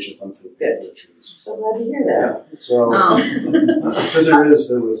tree mitigation fund to pay for the trees. So glad to hear that. So, because there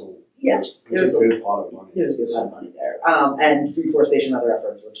was it's a good pot of money. There's a good lot of money there. And reforestation, other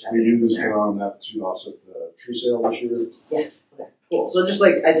efforts, which have We used there. that to offset the tree sale this year. Okay, cool. So just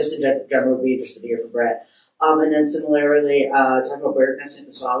like I just in general would be interested to hear from Brett. And then similarly, talking about bird nesting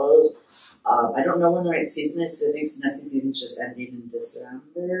with the swallows. I don't know when the right season is. I think nesting season's just ending in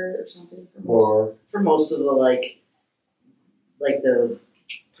December or something for most of the like the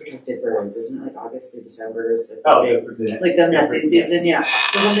protected birds. Isn't it like August through December is like the nesting season? Yeah.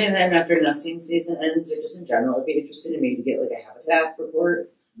 So sometime after nesting season ends, or just in general, it'd be interesting to me to get like a habitat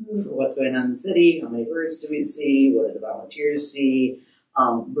report for what's going on in the city. How many birds do we see? What do the volunteers see?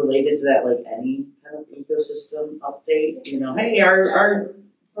 Related to that, like any kind of ecosystem update. Hey, our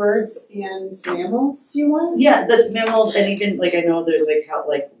Birds and mammals, do you want? yeah, the mammals, and even like I know there's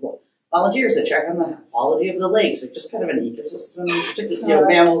volunteers that check on the quality of the lakes, like just kind of an ecosystem, particularly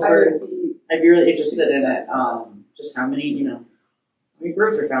mammals, birds. I'd be really interested in it. Just how many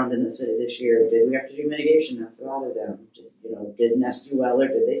birds were found in the city this year? Did we have to do mitigation after all of them? Did nest do well or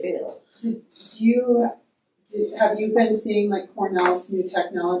did they fail? Have you been seeing like Cornell's new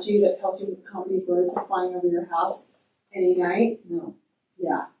technology that tells you how many birds are flying over your house any night? No.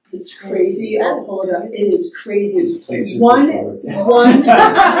 Yeah, it's crazy. I'll pull it up. It is crazy. It's a place One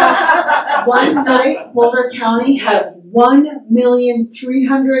night, Boulder County had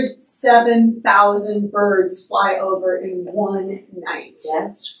 1,307,000 birds fly over in one night.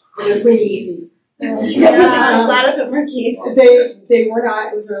 That's Crazy. Yeah. A lot of them are geese. They were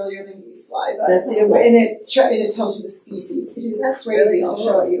not. It was earlier than geese fly, but That's it. and it tells you the species. It is crazy. I'll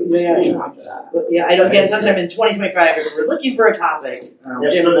show you. After that. But yeah, I don't, again, sometime in 2025, if we're looking for a topic,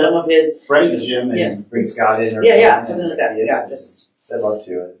 Jim and some of his, Bring Jim and Yeah. bring Scott in or yeah, something. something like that, Ideas. yeah, just, I'd love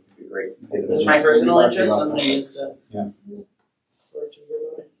to. It'd be great. it's my personal interest, I'm gonna use the. Yeah.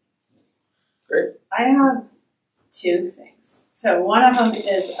 I have two things. So one of them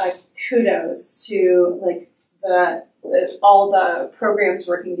is a kudos to like all the programs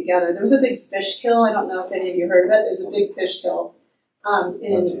working together. There was a big fish kill. I don't know if any of you heard of it. There's a big fish kill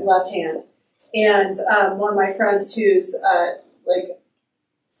in Left Hand, and one of my friends who's like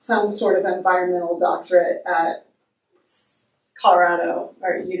some sort of environmental doctorate at Colorado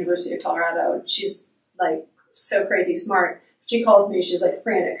or University of Colorado. She's like so crazy smart. She calls me. She's like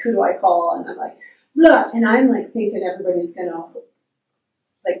frantic. Who do I call? And I'm like, blah. And I'm like thinking everybody's gonna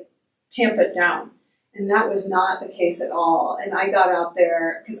like tamp it down. And that was not the case at all. And I got out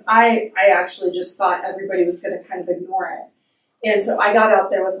there because I actually just thought everybody was going to kind of ignore it. And so I got out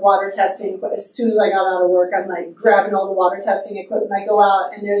there with water testing. But as soon as I got out of work, I'm like grabbing all the water testing equipment. I go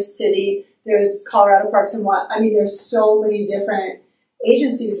out and there's city, there's Colorado Parks and what. I mean, there's so many different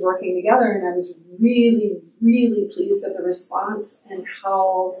agencies working together. And I was really, really pleased at the response and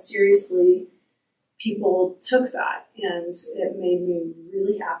how seriously people took that, and it made me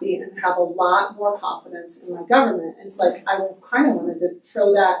really happy and have a lot more confidence in my government. And it's like I kind of wanted to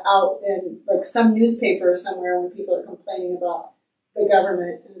throw that out in like some newspaper somewhere when people are complaining about the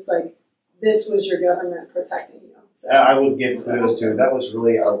government, and it's like, this was your government protecting you. So, I would give kudos to, that was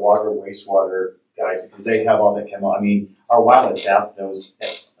really our water, wastewater guys, because they have all the chemical, I mean, our wildlife staff knows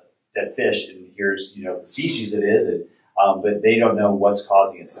that's dead fish, and here's, the species it is, and but they don't know what's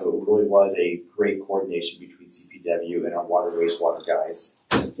causing it. So it really was a great coordination between CPW and our water wastewater guys.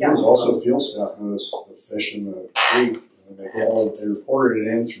 Yeah. There was also field staff noticed the fish in the creek, and they reported it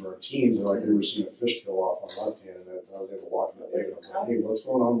in through our team. They're like, they were seeing a fish kill off on Left Hand, and I was able to walk in the lake, and I was like, hey, what's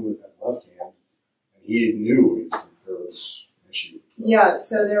going on with that Left Hand? And he knew there was an issue. yeah,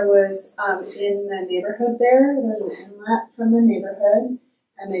 so there was in the neighborhood there was an inlet from the neighborhood,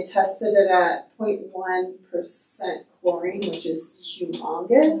 and they tested it at 0.1% chlorine, which is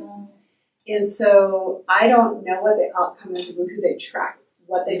humongous. And so I don't know what the outcome is of who they tracked,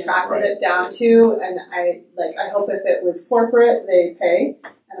 what they tracked it down to. And I hope if it was corporate, they pay.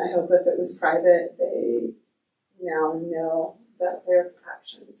 And I hope if it was private, they now know that their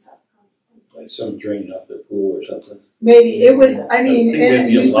actions have consequences. Like some drain off the pool or something. Maybe it was, I mean, I think there'd and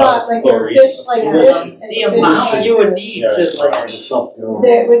be a you lot saw of like there were chlorine. fish like this. And the fish amount like you would this. need to like.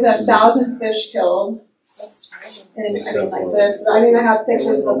 There was 1,000 fish killed. That's terrible. And I mean, like this. I mean, I have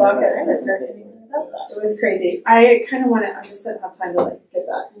pictures of the buckets. It was crazy. I kind of I just didn't have time to like get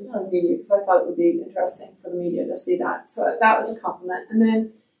that into the media because I thought it would be interesting for the media to see that. So that was a compliment. And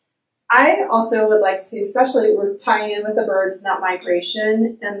then I also would like to see, especially we're tying in with the birds and that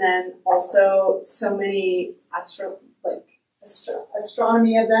migration, and then also so many astronomy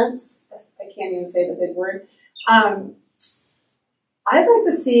events. I can't even say the big word. I'd like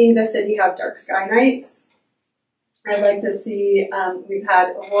to see the city have dark sky nights. I'd like to see, we've had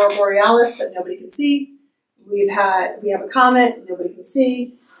Aurora Borealis that nobody can see. We have a comet nobody can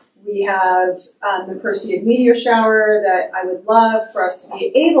see. We have the Perseid meteor shower that I would love for us to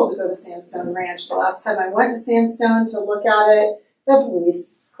be able to go to Sandstone Ranch. The last time I went to Sandstone to look at it, the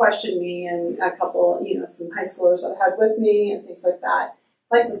police questioned me and a couple, some high schoolers that I had with me and things like that.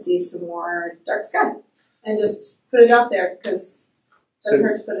 I'd like to see some more dark sky and just put it out there because it doesn't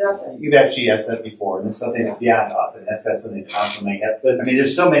hurt to put it out there. You've actually asked that before, and it's something that's beyond us, and that's something constantly have. I mean,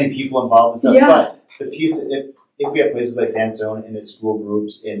 there's so many people involved and stuff, but the piece, if we have places like Sandstone and it's school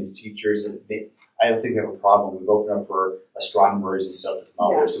groups and teachers, I don't think we have a problem. We've opened up for astronomers and stuff to come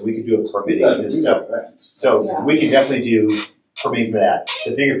out there, so we could do a permitting system. So we can definitely do permitting for that.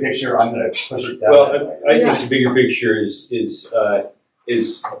 The bigger picture, I'm going to push it down. Well, I think the bigger picture is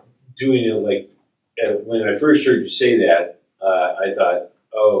doing it like when I first heard you say that. I thought,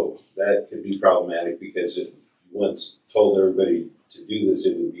 oh, that could be problematic because if you once told everybody to do this,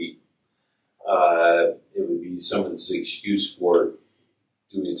 it would be someone's excuse for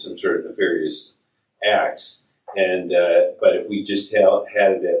doing some sort of nefarious acts. And but if we just had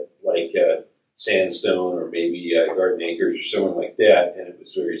it at like Sandstone or maybe Garden Acres or someone like that, and it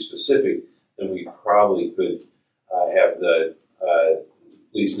was very specific, then we probably could have the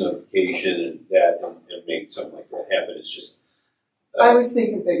police notification and make something like that happen. It's just. I was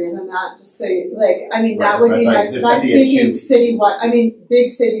thinking bigger than that. Just say, that Right, would be nice. there's I'm gotta be a thinking cube. citywide. I mean, big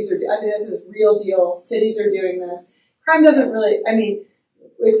cities this is real deal. Cities are doing this. Crime doesn't really,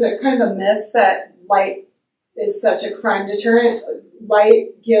 it's a kind of a myth that light is such a crime deterrent.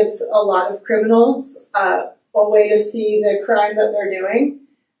 Light gives a lot of criminals a way to see the crime that they're doing.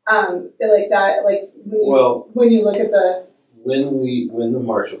 Like that, like when you look at the when the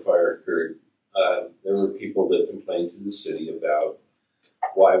Marshall Fire occurred, there were people that complained to the city about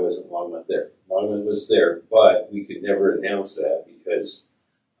why wasn't Longmont there. Longmont was there, but we could never announce that because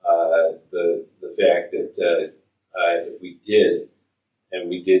the fact that if we did, and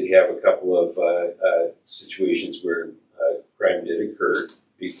we did have a couple of situations where crime did occur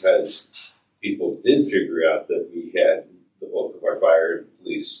because people did figure out that we had the bulk of our fire and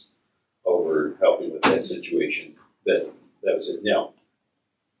police over helping with that situation. That was it. Now,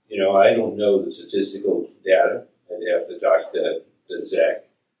 I don't know the statistical data. I'd have to talk to Zach,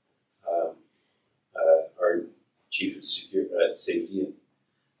 our chief of safety and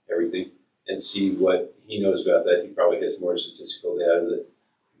everything, and see what he knows about that. He probably has more statistical data that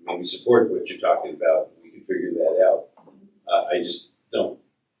maybe support what you're talking about. We can figure that out. I just don't.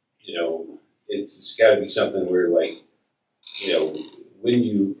 It's got to be something where, like, when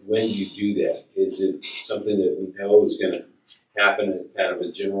you do that, is it something that we know is going to happen at kind of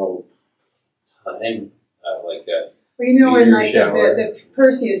a general time, like a when like shower? the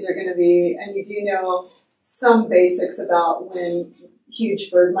Perseids are going to be, and you do know some basics about when huge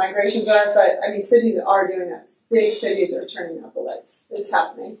bird migrations are, but I mean, cities are doing that. Big cities are turning up the lights. It's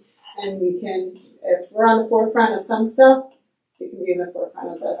happening, and we can, if we're on the forefront of some stuff, we can be in the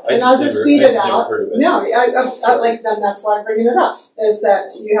forefront of this. And I'll just speed it out. No, I like them. That's why I'm bringing it up. Is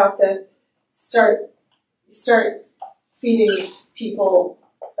that you have to start feeding people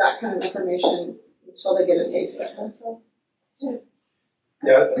that kind of information until they get a taste of it. That's all.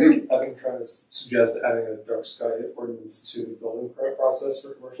 Yeah, I've been trying to suggest adding a dark sky ordinance to the building permit process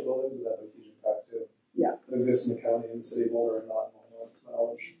for commercial buildings, but that would have a huge impact too. Yeah. It exists in the county and the city of Boulder and not in my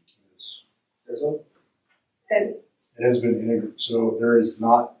knowledge. There's one. And it has been integrated, so there is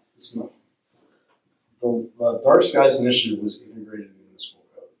not, it's not, the Dark Skies Initiative was integrated in the municipal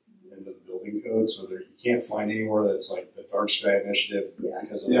code, into the building code, so there, you can't find anywhere that's like the Dark Sky Initiative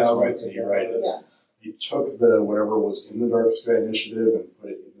because of X, Y, Z, right? It's, you took whatever was in the Dark Sky Initiative and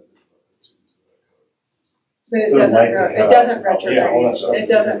put it in the but it doesn't retrograde. Yeah, all that stuff. It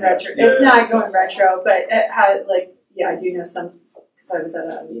doesn't retro. It's not going retro, but it had I do know some because I was at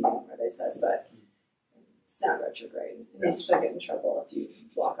a meeting where they said, but it's not retrograde. And you still get in trouble if you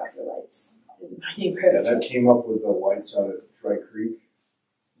block off your lights in my neighborhood. Yeah, that came up with the lights out at Dry Creek.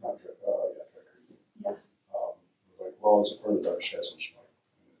 Not Dry, Dry Creek. Yeah. Like, well, it's a part of the Dark Skies Initiative.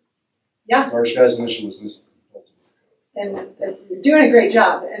 Yeah. Dark Skies Initiative was this. And you're doing a great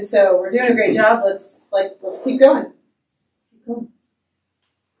job, and so we're doing a great job. Let's keep going. Let's keep going.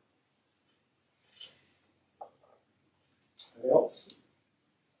 Anything else?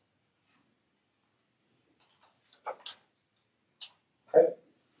 Okay.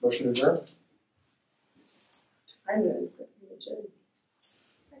 Motion to adjourn. I'm going to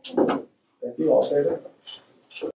adjourn. Thank you. All in favor?